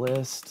make that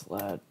list,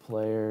 let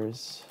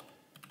players,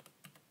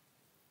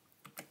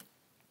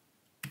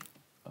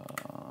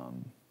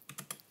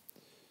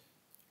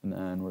 and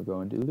then we're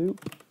going to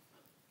loop.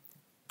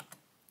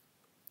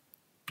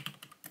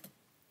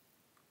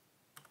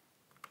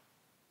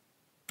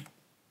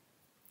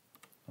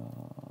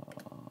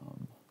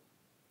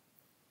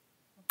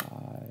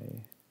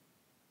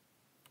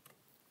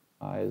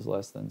 I is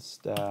less than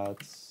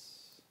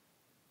stats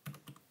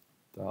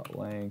dot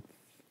length.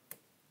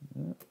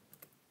 Yeah.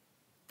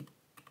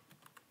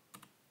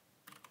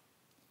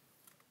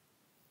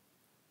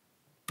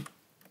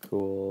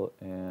 Cool,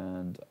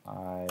 and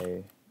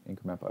I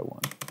increment by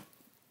 1.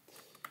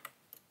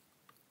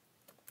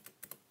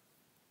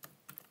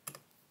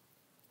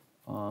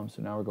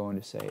 So now we're going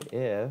to say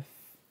if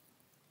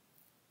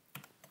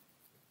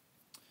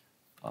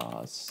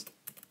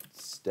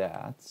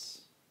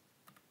stats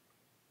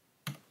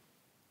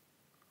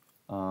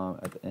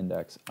at the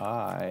index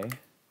I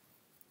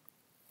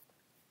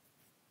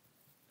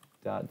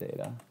dot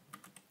data,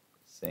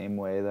 same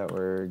way that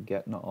we're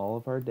getting all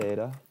of our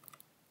data,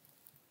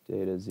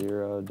 data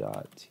 0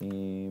 dot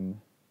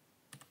team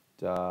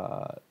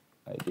dot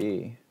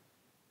ID,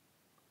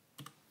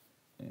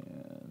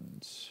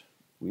 and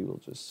we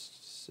will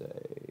just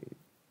say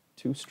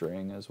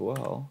toString as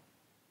well,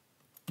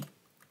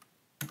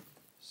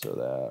 so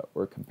that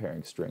we're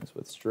comparing strings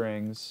with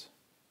strings.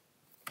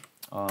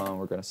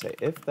 We're going to say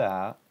if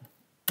that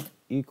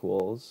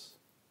equals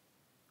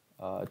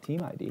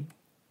team ID,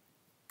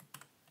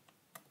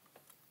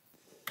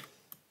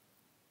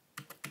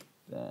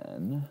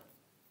 then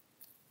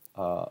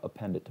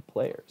append it to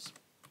players.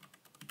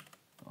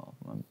 Well,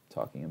 I'm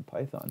talking in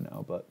Python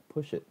now, but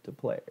push it to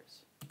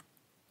players.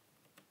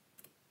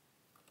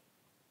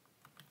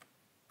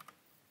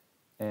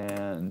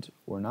 And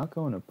we're not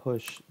going to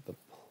push the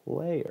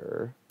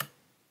player,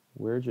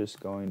 we're just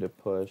going to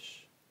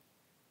push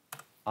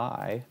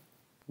I,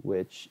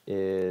 which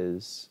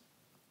is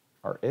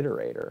our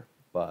iterator,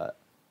 but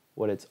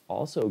what it's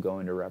also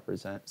going to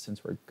represent,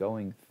 since we're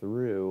going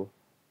through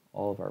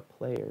all of our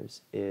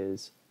players,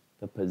 is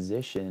the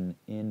position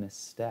in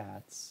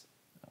stats.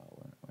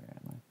 Where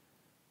am I?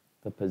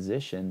 The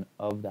position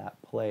of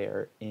that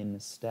player in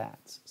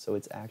stats. So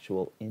its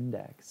actual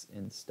index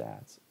in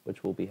stats,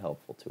 which will be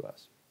helpful to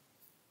us.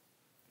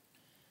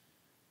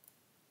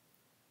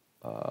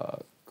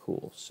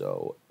 Cool.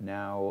 So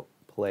now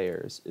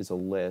players is a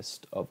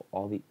list of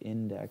all the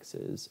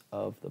indexes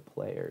of the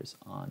players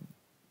on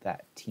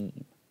that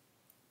team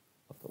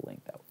of the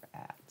link that we're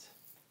at.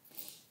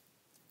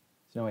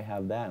 So now we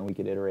have that, and we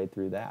could iterate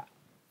through that.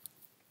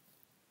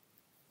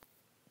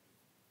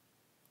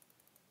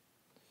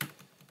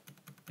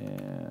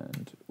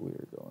 And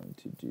we're going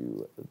to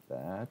do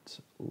that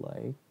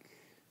like,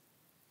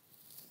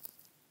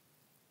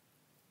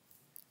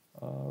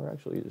 we're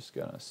actually just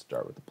going to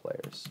start with the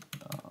players.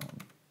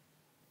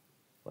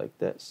 Like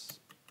this.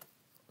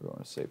 We're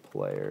going to say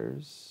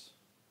players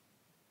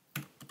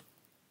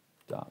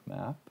dot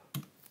map.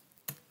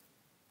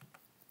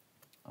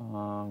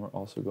 We're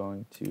also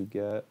going to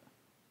get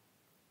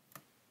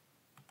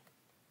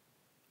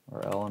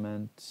our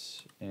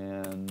element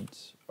and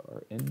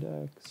our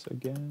index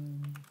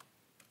again.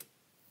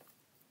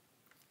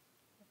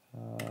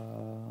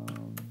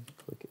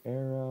 Click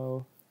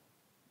arrow,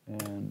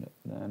 and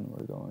then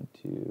we're going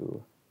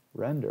to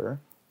render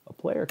a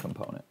player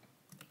component.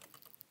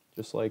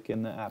 just like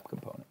in the app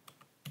component.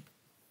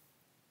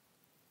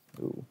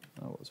 Ooh,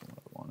 that wasn't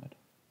what I wanted.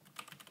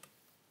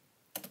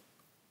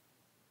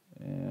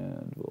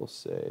 And we'll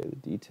say the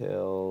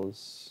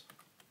details.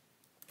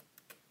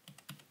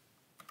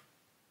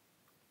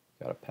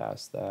 Gotta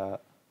pass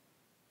that.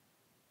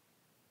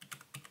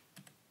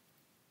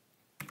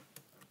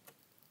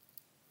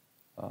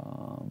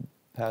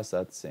 Pass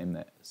that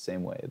the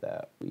same way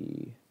that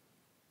we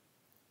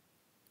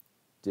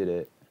did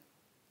it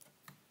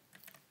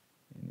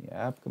in the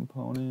app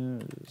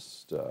component.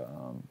 Just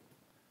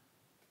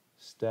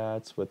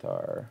stats with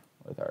our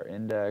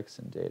index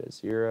and data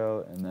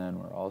 0, and then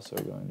we're also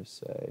going to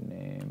say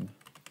name.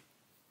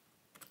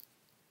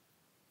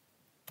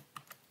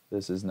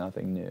 This is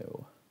nothing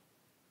new.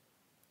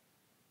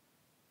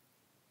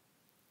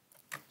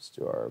 Let's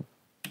do our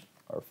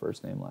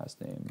first name, last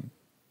name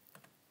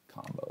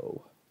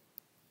combo.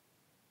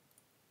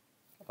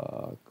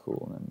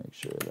 Cool, and then make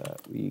sure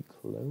that we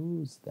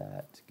close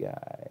that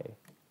guy.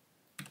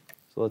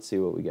 So let's see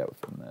what we get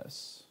from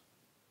this.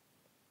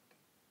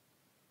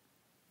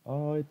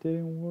 Oh, it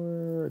didn't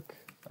work.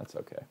 That's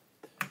okay.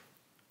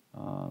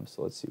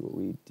 So let's see what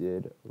we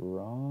did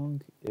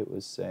wrong. It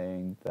was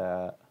saying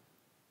that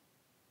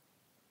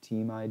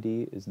team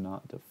ID is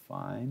not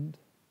defined.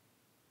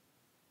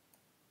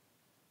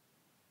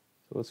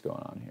 So what's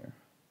going on here?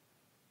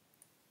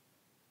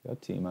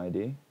 Got team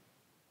ID.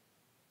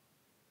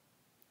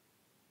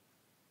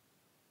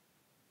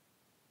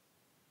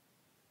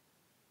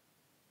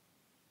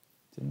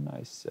 Didn't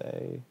I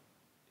say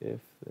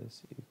if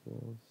this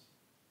equals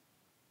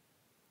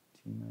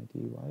team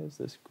ID? Why is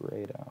this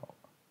grayed out?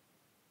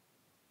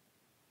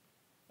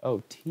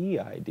 Oh,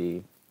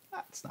 TID.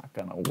 That's not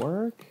gonna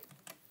work.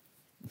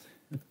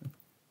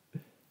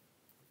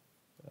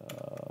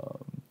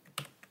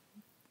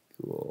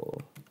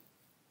 Cool.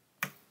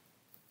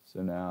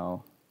 So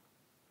now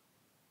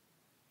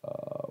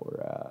we're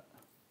at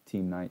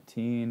team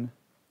 19.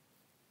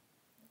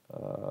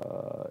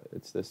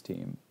 It's this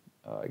team.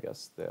 I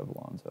guess they have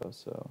Alonso,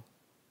 so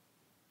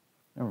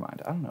never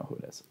mind. I don't know who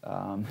it is.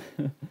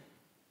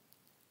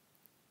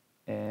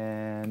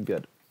 And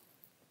good.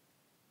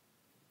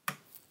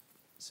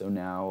 So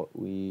now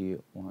we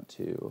want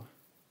to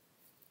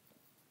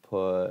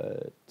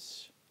put,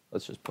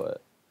 let's just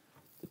put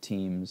the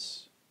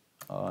team's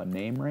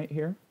name right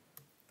here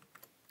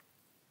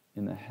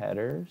in the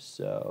header.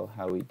 So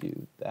how we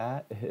do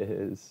that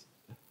is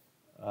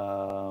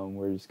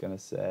we're just going to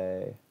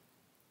say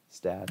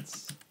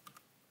stats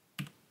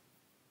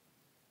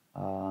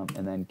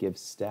and then give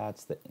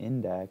stats the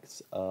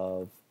index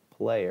of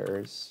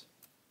players.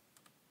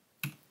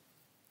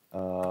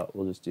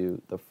 We'll just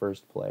do the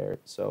first player.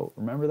 So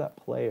remember that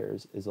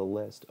players is a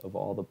list of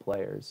all the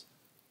players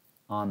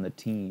on the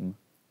team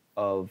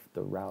of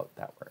the route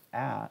that we're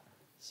at.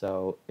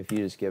 So if you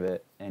just give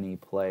it any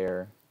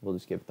player, we'll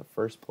just give it the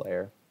first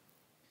player,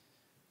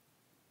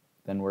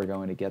 then we're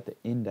going to get the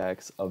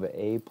index of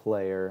a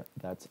player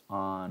that's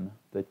on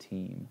the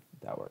team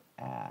that we're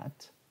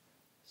at.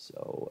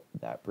 So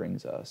that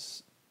brings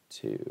us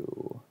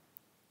to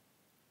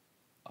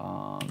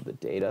the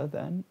data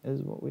then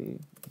is what we,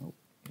 nope,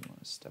 you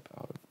want to step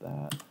out of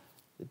that.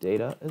 The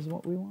data is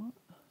what we want.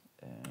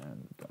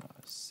 And we're gonna,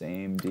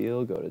 same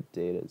deal, go to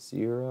data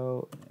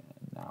 0,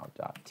 and now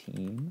dot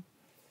team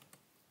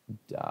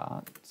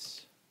dot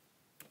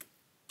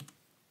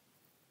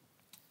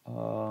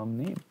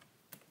name.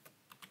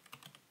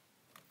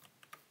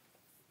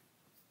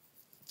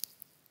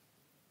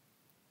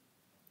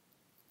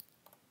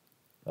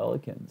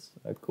 Pelicans,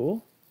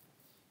 cool.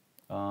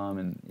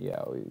 And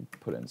yeah, we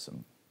put in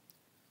some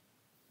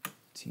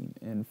team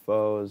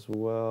info as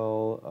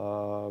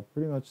well.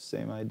 Pretty much the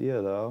same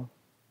idea though.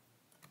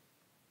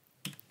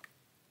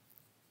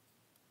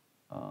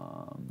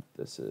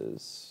 This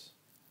is,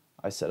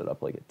 I set it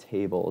up like a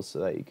table so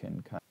that you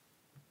can kind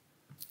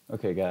of,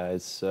 okay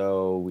guys,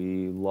 so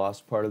we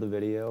lost part of the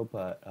video,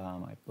 but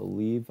I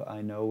believe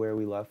I know where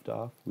we left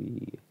off.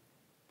 We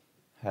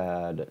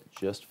had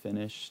just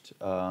finished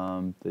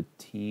the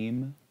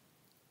team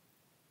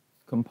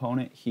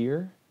component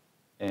here,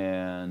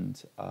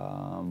 and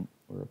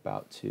we're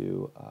about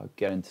to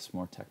get into some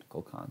more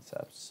technical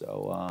concepts.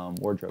 So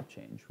wardrobe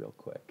change real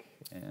quick,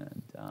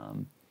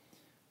 and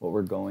what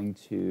we're going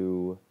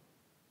to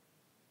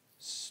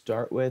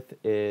start with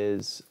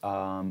is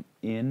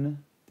in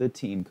the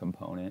team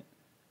component,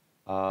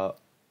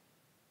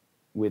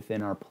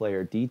 within our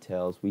player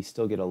details, we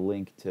still get a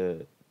link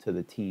to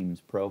the team's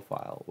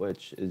profile,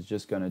 which is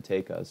just going to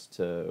take us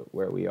to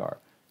where we are.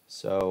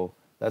 So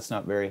that's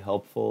not very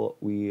helpful.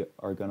 We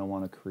are going to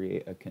want to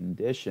create a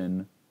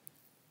condition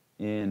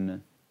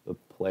in the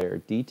player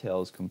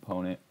details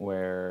component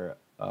where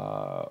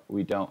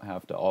we don't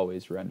have to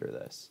always render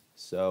this.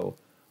 So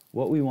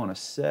what we want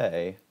to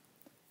say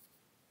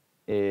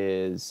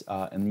is,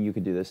 and you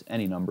could do this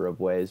any number of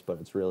ways, but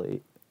it's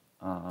really,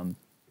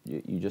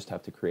 you just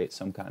have to create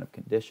some kind of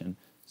condition.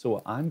 So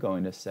what I'm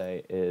going to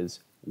say is,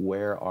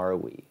 where are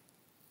we?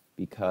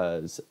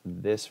 Because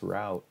this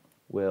route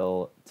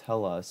will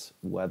tell us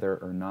whether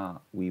or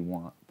not we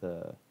want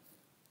the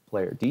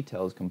player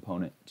details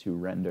component to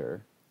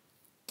render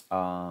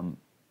the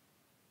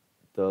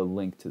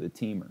link to the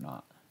team or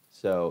not.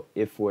 So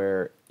if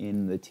we're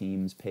in the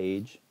team's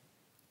page,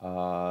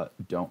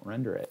 don't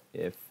render it.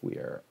 If we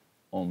are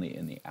only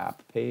in the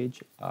app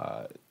page,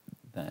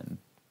 then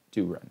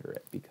do render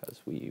it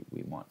because we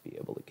want to be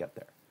able to get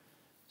there.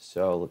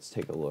 So let's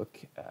take a look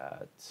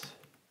at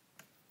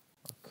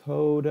our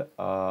code.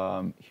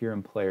 Here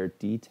in player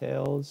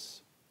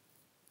details,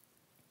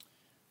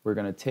 we're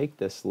going to take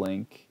this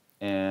link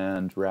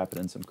and wrap it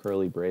in some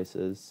curly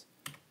braces,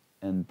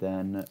 and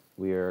then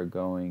we are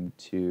going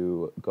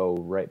to go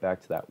right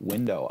back to that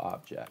window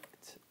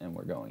object, and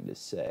we're going to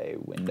say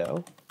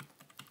window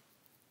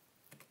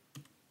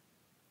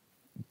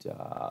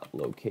dot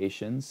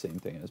location, same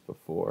thing as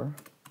before,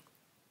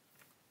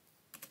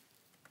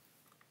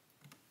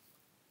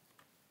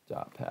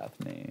 dot path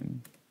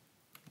name.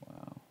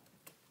 Wow,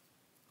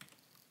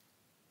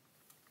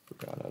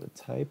 forgot how to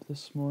type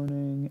this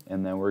morning.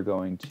 And then we're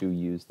going to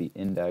use the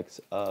index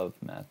of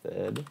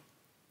method.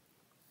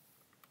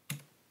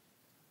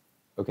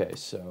 Okay,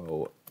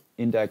 so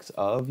index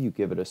of, you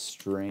give it a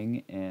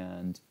string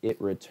and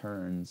it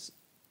returns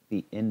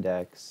the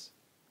index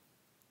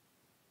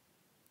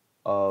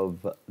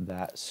of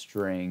that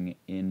string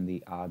in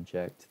the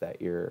object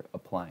that you're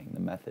applying the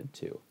method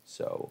to.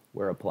 So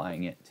we're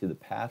applying it to the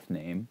path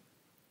name,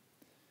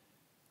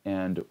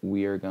 and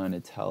we are going to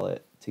tell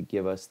it to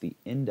give us the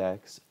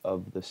index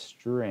of the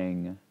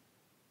string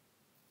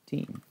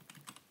team.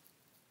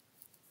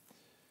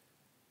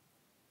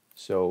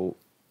 So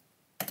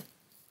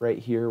right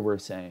here we're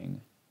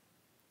saying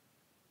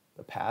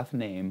the path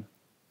name,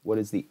 what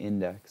is the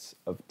index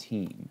of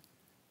team?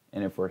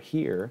 And if we're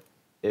here,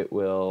 it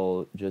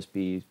will just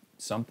be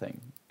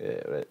something.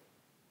 The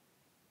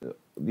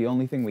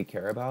only thing we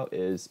care about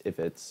is if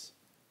it's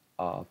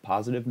a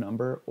positive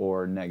number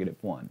or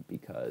 -1,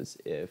 because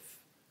if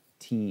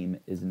team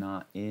is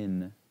not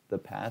in the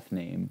path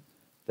name,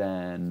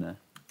 then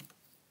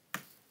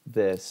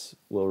this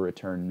will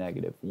return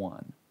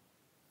 -1.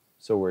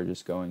 So we're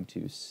just going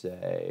to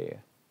say,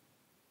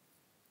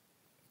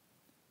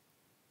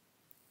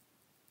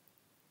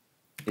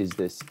 is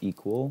this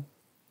equal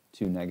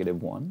to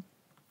 -1?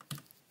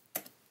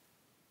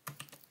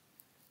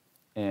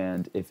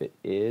 And if it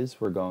is,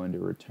 we're going to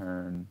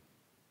return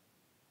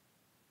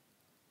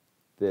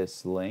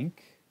this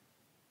link.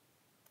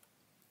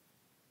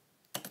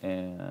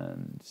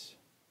 And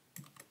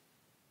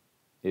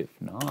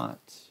if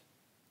not,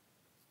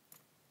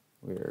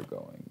 we're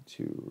going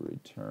to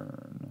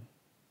return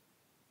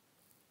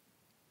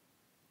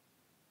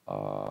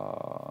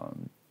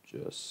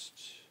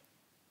just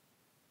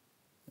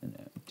an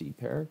empty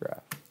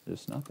paragraph,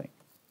 just nothing.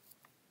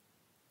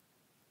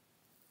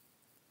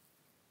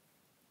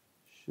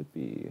 Should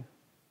be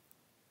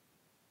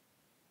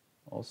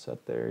all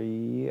set there.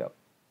 Yep.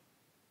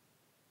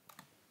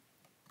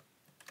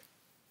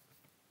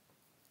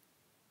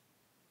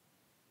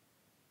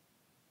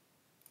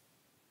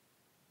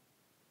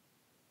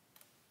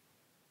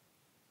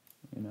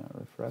 You're not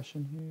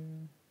refreshing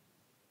here.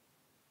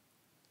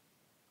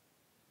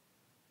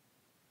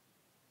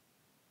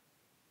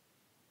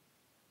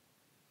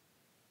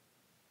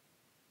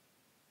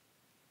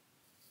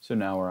 So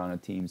now we're on a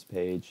Teams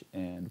page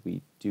and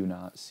we do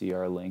not see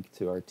our link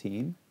to our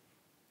team.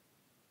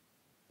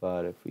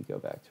 But if we go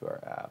back to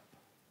our app,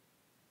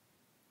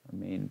 our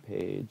main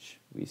page,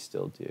 we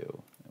still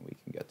do, and we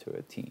can get to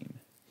a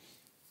team.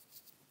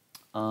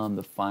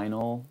 The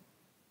final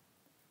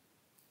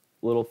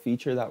little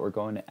feature that we're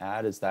going to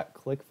add is that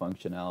click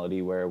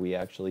functionality where we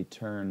actually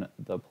turn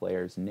the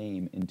player's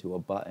name into a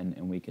button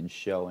and we can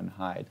show and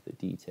hide the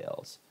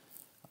details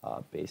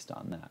based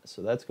on that.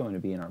 So that's going to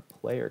be in our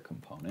player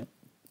component,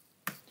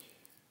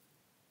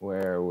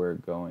 where we're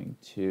going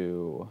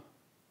to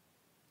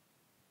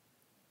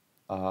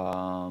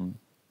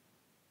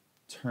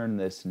turn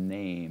this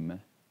name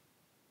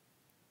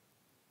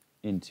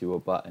into a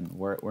button.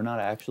 We're not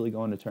actually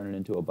going to turn it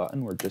into a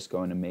button, we're just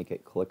going to make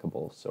it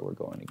clickable. So we're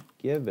going to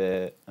give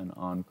it an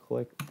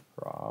onClick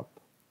prop,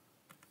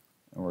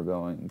 and we're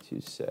going to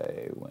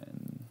say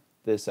when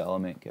this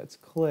element gets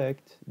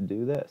clicked,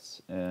 do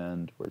this.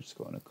 And we're just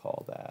going to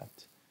call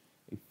that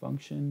a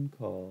function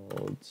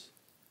called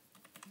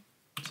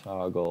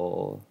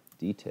toggle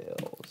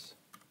details.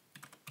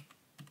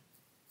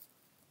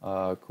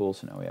 Cool,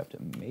 so now we have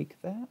to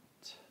make that,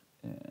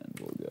 and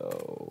we'll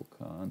go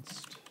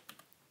const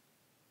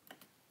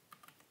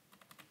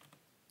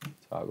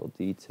toggle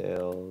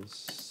details,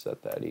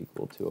 set that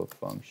equal to a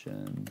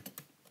function,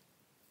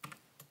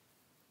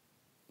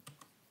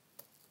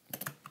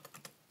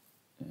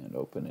 and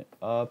open it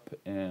up.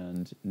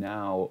 And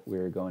now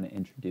we're going to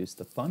introduce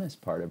the funnest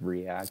part of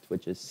React,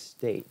 which is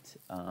state.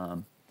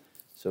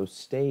 So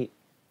state,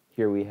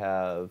 here we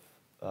have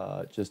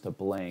just a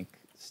blank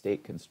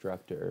state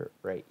constructor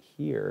right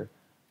here.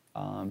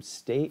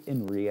 State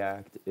in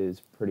React is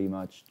pretty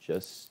much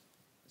just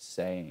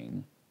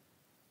saying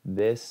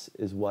this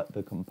is what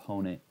the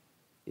component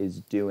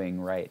is doing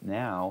right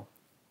now,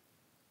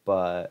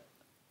 but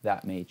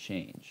that may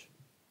change.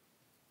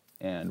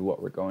 And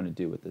what we're going to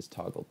do with this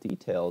toggle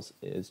details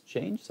is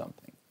change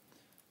something.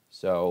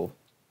 So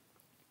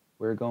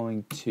we're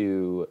going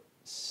to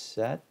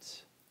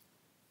set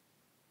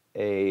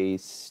a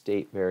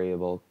state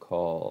variable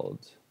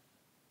called,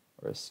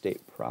 or a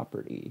state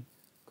property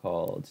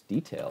called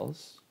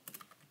details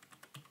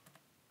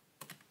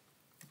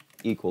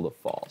equal to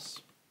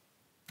false.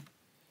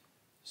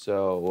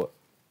 So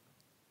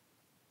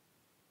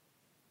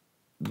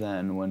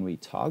then when we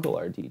toggle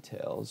our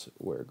details,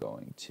 we're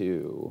going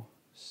to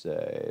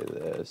say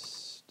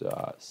this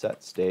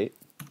set state.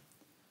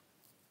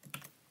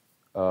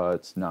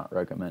 It's not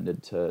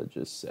recommended to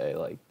just say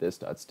like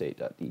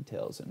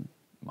this.state.details and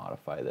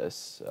modify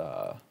this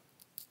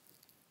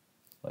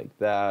like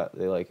that.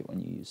 They like it when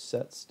you use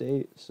set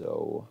state,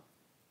 so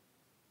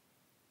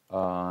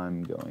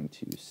I'm going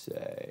to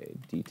say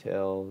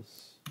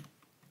details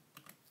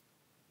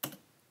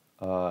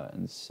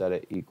and set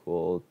it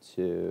equal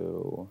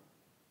to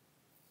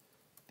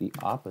the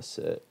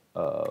opposite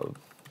of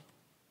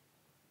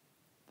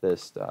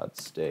this dot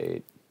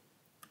state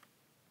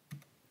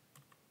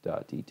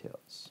dot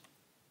details.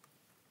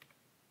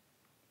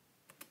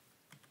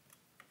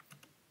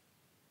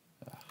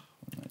 What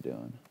am I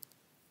doing?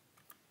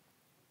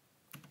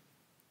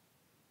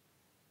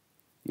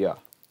 Yeah,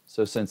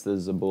 so since this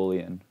is a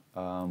Boolean,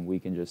 we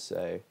can just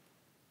say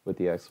with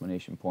the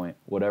exclamation point,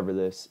 whatever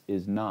this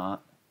is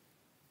not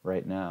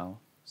right now,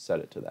 set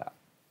it to that.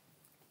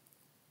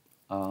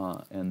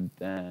 And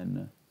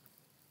then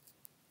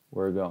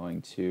we're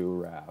going to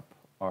wrap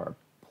our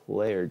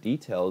player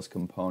details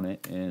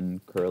component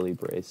in curly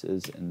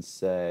braces and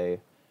say,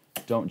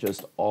 don't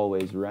just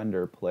always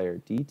render player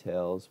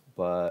details,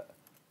 but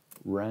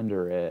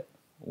render it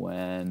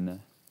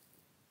when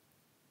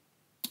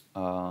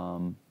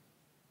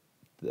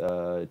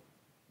the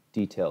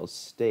details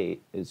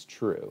state is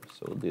true.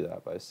 So we'll do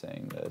that by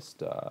saying this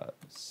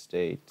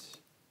state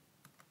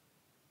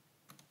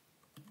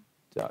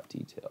dot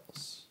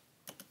details,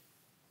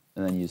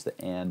 and then use the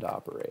and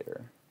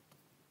operator,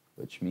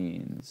 which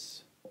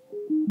means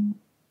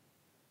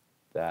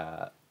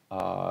that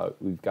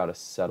we've got to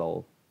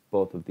settle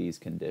both of these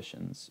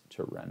conditions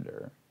to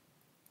render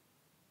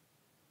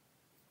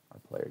our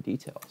player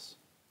details.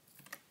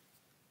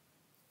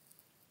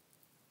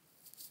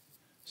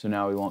 So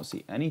now we won't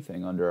see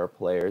anything under our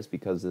players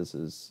because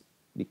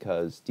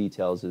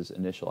details is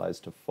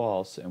initialized to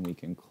false, and we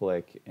can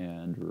click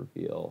and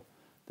reveal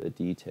the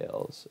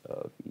details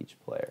of each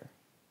player.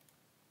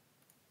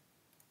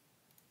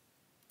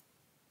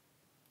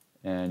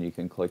 And you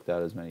can click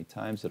that as many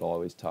times, it'll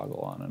always toggle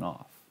on and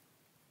off.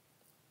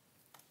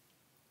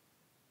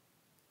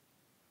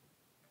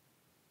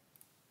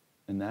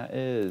 And that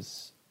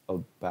is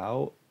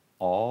about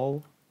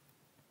all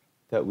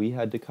that we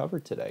had to cover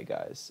today,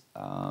 guys.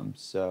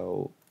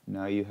 So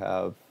now you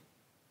have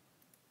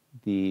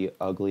the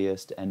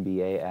ugliest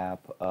NBA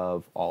app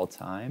of all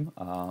time.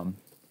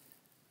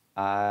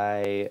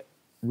 I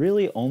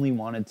really only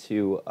wanted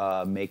to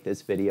make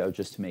this video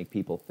just to make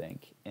people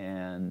think,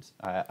 and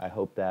I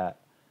hope that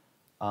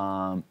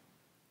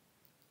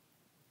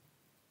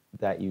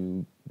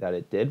that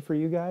it did for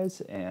you guys.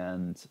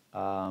 And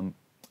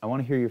I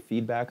want to hear your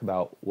feedback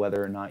about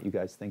whether or not you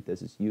guys think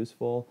this is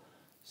useful.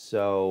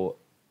 So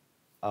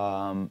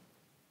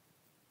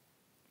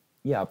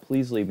yeah,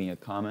 please leave me a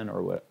comment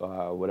or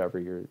whatever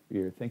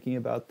you're thinking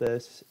about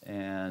this.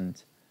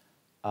 And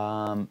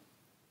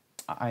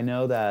I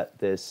know that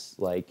this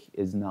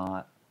is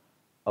not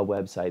a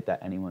website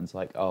that anyone's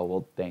like, oh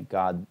well, thank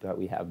God that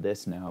we have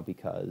this now,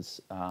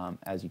 because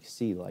as you can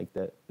see,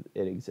 that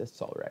it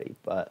exists already.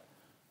 But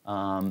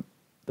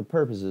the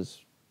purpose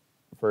is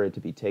for it to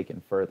be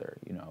taken further.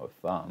 You know, if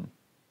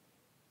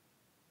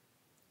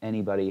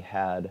anybody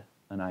had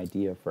an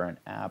idea for an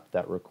app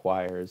that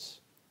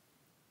requires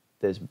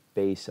this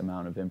base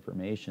amount of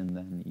information,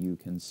 then you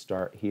can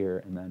start here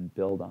and then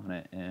build on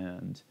it,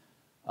 and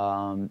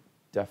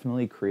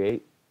definitely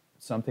create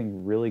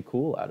something really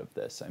cool out of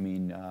this. I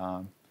mean,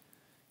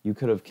 you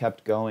could have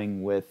kept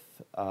going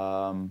with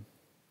the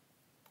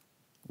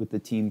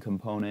team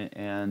component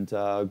and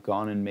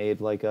gone and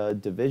made like a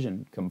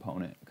division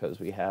component, because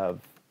we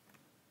have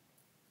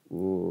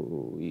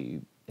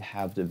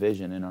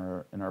division in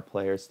our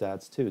player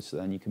stats too. So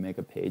then you can make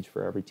a page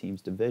for every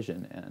team's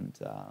division,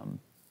 and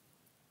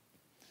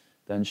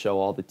then show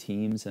all the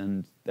teams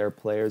and their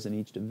players in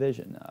each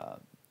division.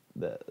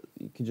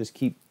 You can just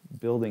keep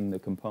building the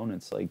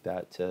components like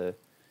that to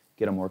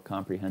get a more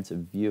comprehensive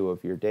view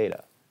of your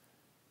data.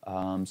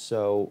 Or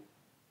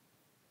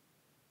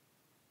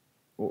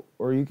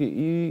you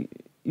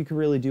could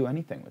really do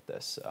anything with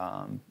this.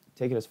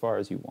 Take it as far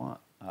as you want.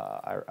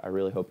 I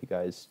really hope you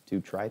guys do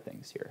try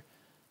things here.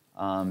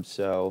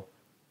 So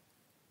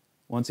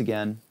once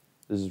again,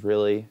 this is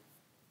really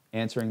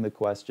answering the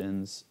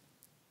questions.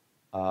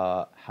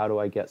 How do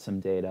I get some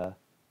data?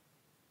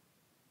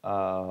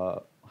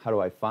 How do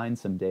I find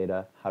some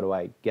data? How do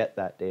I get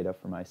that data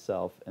for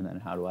myself? And then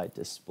how do I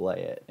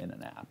display it in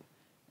an app?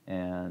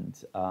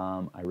 And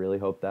I really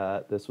hope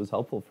that this was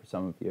helpful for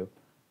some of you.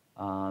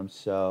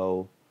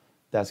 So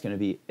that's going to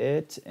be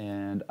it,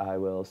 and I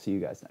will see you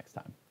guys next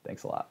time.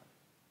 Thanks a lot.